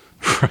then.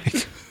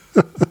 Right.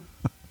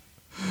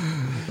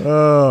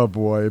 Oh,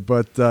 boy.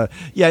 But,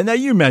 now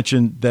you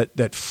mentioned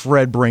that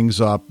Fred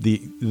brings up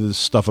the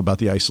stuff about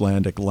the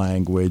Icelandic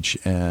language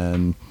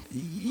and,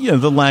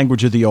 the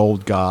language of the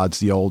old gods,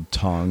 the old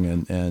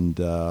tongue,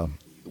 and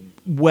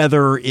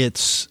whether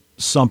it's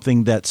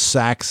something that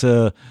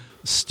Saxa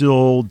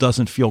still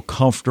doesn't feel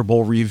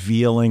comfortable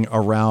revealing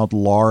around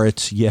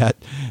Lauritz yet.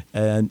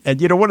 And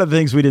one of the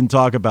things we didn't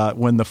talk about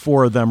when the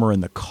four of them are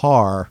in the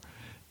car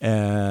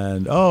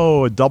and,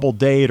 a double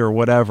date or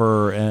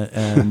whatever.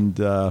 And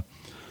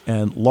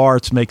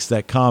Lauritz makes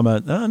that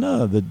comment,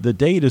 no, the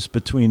date is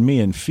between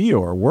me and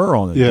Fjord. We're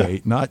on a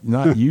date, not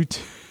you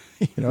two.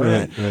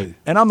 Right.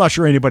 And I'm not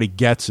sure anybody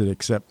gets it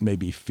except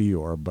maybe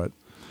Fjord, but.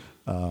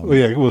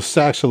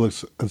 Saxa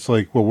looks, it's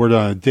like, well, we're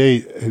on a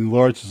date. And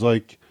Lauritz is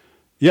like,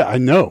 yeah, I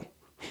know.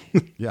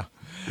 Yeah.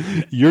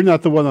 You're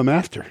not the one I'm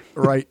after.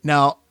 Right.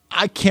 Now,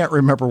 I can't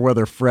remember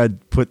whether Fred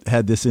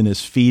had this in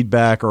his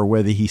feedback or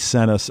whether he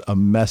sent us a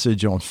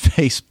message on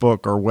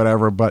Facebook or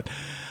whatever, but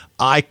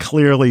I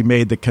clearly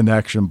made the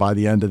connection by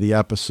the end of the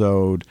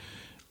episode.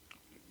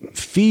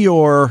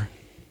 Fior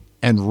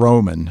and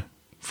Roman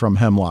from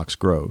Hemlock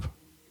Grove.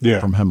 Yeah.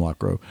 From Hemlock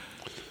Grove.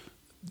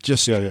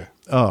 Just, Yeah.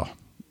 oh,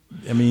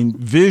 I mean,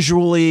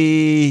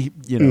 visually,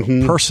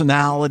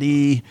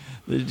 personality,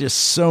 there's just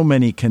so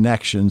many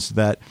connections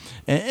that,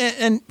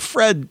 and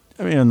Fred,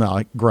 I mean,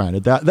 no,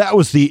 granted, that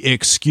was the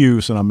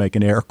excuse, and I'm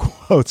making air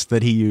quotes,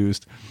 that he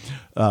used,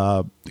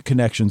 the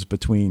connections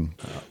between.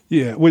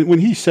 Yeah, when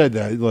he said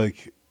that,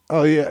 like,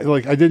 oh yeah,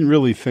 like I didn't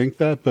really think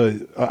that, but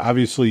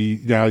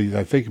obviously now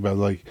I think about it,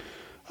 like,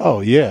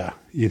 oh yeah,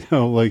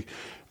 like,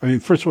 I mean,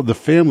 first of all, the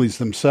families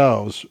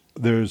themselves,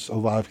 there's a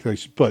lot of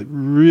connections, but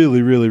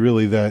really, really,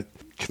 really that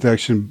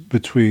connection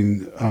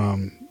between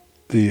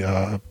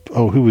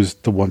who was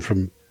the one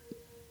from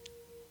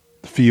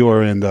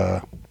Fior and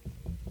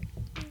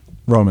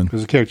Roman.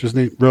 What's the character's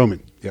name?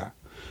 Roman. Yeah,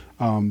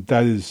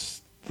 that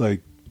is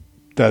like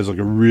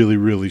a really,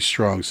 really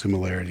strong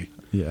similarity.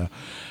 Yeah.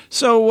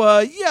 So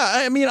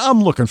I mean,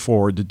 I'm looking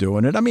forward to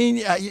doing it. I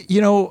mean,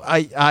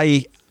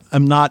 I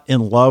am not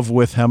in love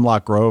with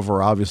Hemlock Grove,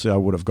 or obviously I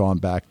would have gone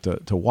back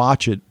to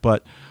watch it,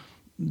 but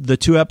the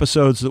 2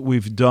 episodes that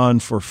we've done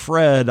for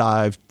Fred,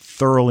 I've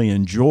thoroughly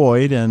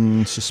enjoyed,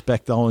 and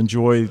suspect I'll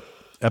enjoy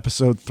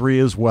episode 3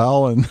 as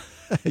well. And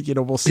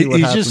we'll see what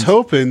happens. He's just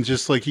hoping,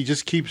 just like he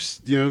just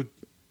keeps,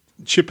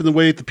 chipping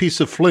away at the piece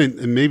of flint,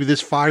 and maybe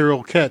this fire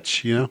will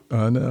catch.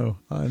 I know.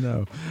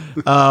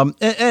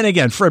 And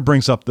again, Fred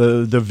brings up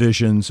the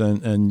visions,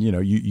 and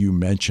you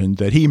mentioned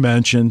that he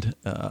mentioned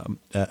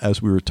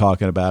as we were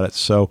talking about it.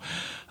 So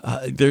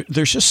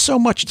there's just so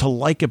much to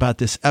like about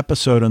this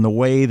episode and the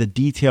way the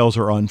details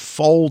are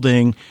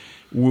unfolding.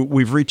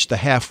 We've reached the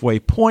halfway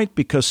point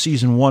because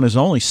season 1 is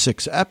only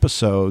 6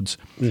 episodes,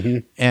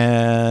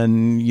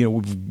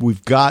 and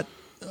we've got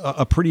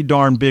a pretty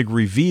darn big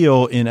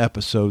reveal in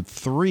episode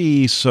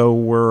 3.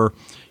 So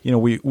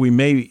we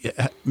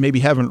maybe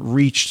haven't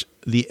reached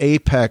the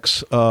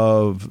apex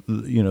of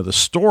the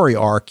story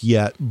arc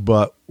yet,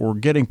 but we're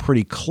getting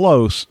pretty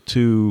close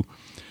to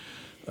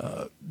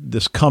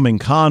this coming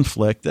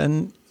conflict.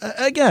 And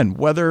again,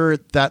 whether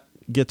that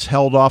gets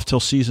held off till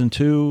season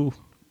 2.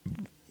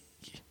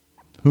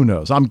 Who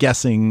knows? I'm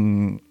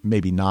guessing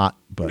maybe not,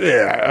 but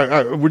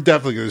yeah, we're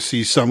definitely going to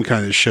see some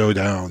kind of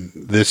showdown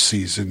this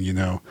season,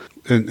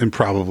 and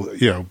probably,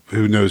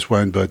 who knows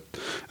when. But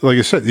like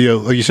I said,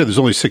 like you said, there's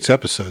only 6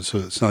 episodes, so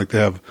it's not like they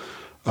have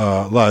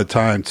a lot of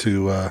time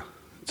to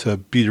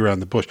beat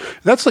around the bush.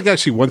 That's like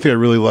actually one thing I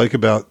really like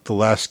about The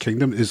Last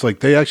Kingdom is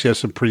like they actually have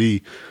some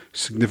pretty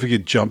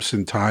significant jumps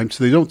in time,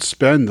 so they don't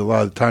spend a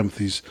lot of time with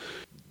these.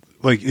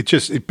 Like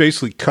it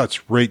basically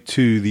cuts right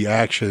to the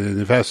action,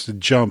 and if it has to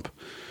jump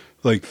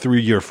like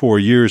 3 or 4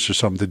 years or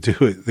something to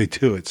do it, they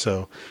do it.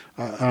 So,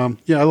 I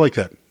like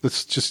that.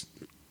 Let's just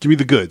give me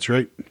the goods,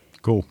 right?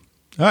 Cool.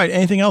 All right.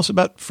 Anything else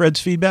about Fred's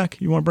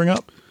feedback you want to bring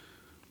up?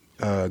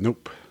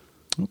 Nope.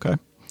 Okay.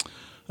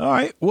 All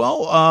right.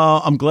 Well,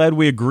 I'm glad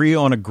we agree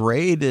on a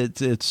grade.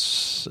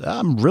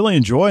 I'm really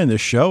enjoying this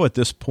show at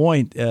this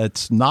point.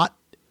 It's not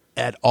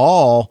at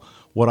all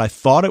what I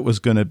thought it was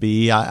going to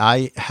be.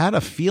 I had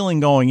a feeling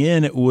going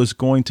in it was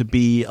going to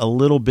be a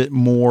little bit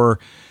more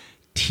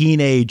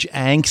teenage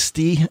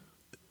angsty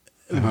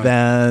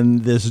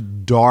than this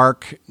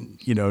dark,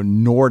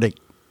 Nordic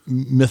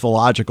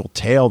mythological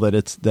tale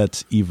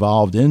that's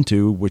evolved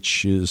into,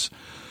 which is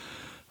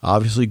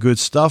obviously good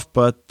stuff.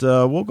 But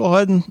we'll go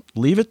ahead and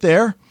leave it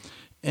there.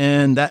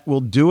 And that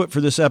will do it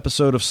for this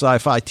episode of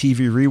Sci-Fi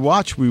TV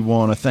Rewatch. We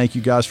want to thank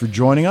you guys for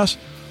joining us.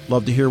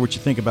 Love to hear what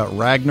you think about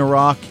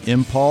Ragnarok,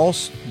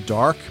 Impulse,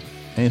 Dark,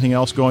 anything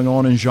else going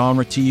on in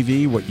genre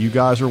TV, what you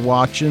guys are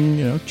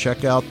watching.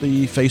 Check out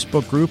the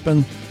Facebook group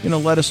and,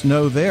 let us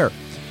know there.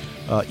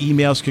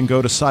 Emails can go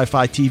to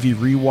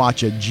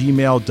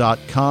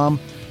sci-fi-tv-rewatch@gmail.com.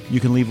 You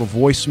can leave a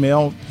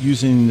voicemail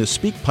using the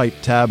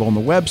SpeakPipe tab on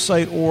the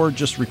website, or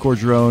just record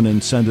your own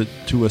and send it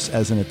to us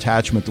as an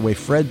attachment the way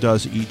Fred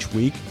does each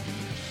week.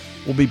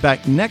 We'll be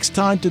back next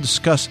time to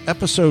discuss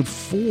episode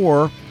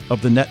 4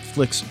 of the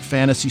Netflix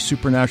fantasy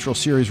supernatural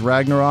series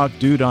Ragnarok.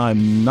 Dude,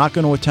 I'm not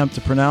going to attempt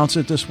to pronounce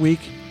it this week.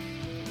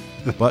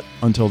 But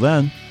until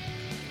then.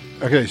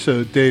 Okay,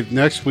 so Dave,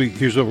 next week,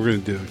 here's what we're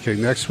going to do. Okay,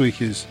 next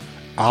week is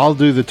I'll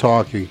do the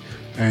talking,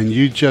 and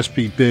you just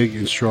be big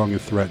and strong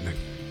and threatening.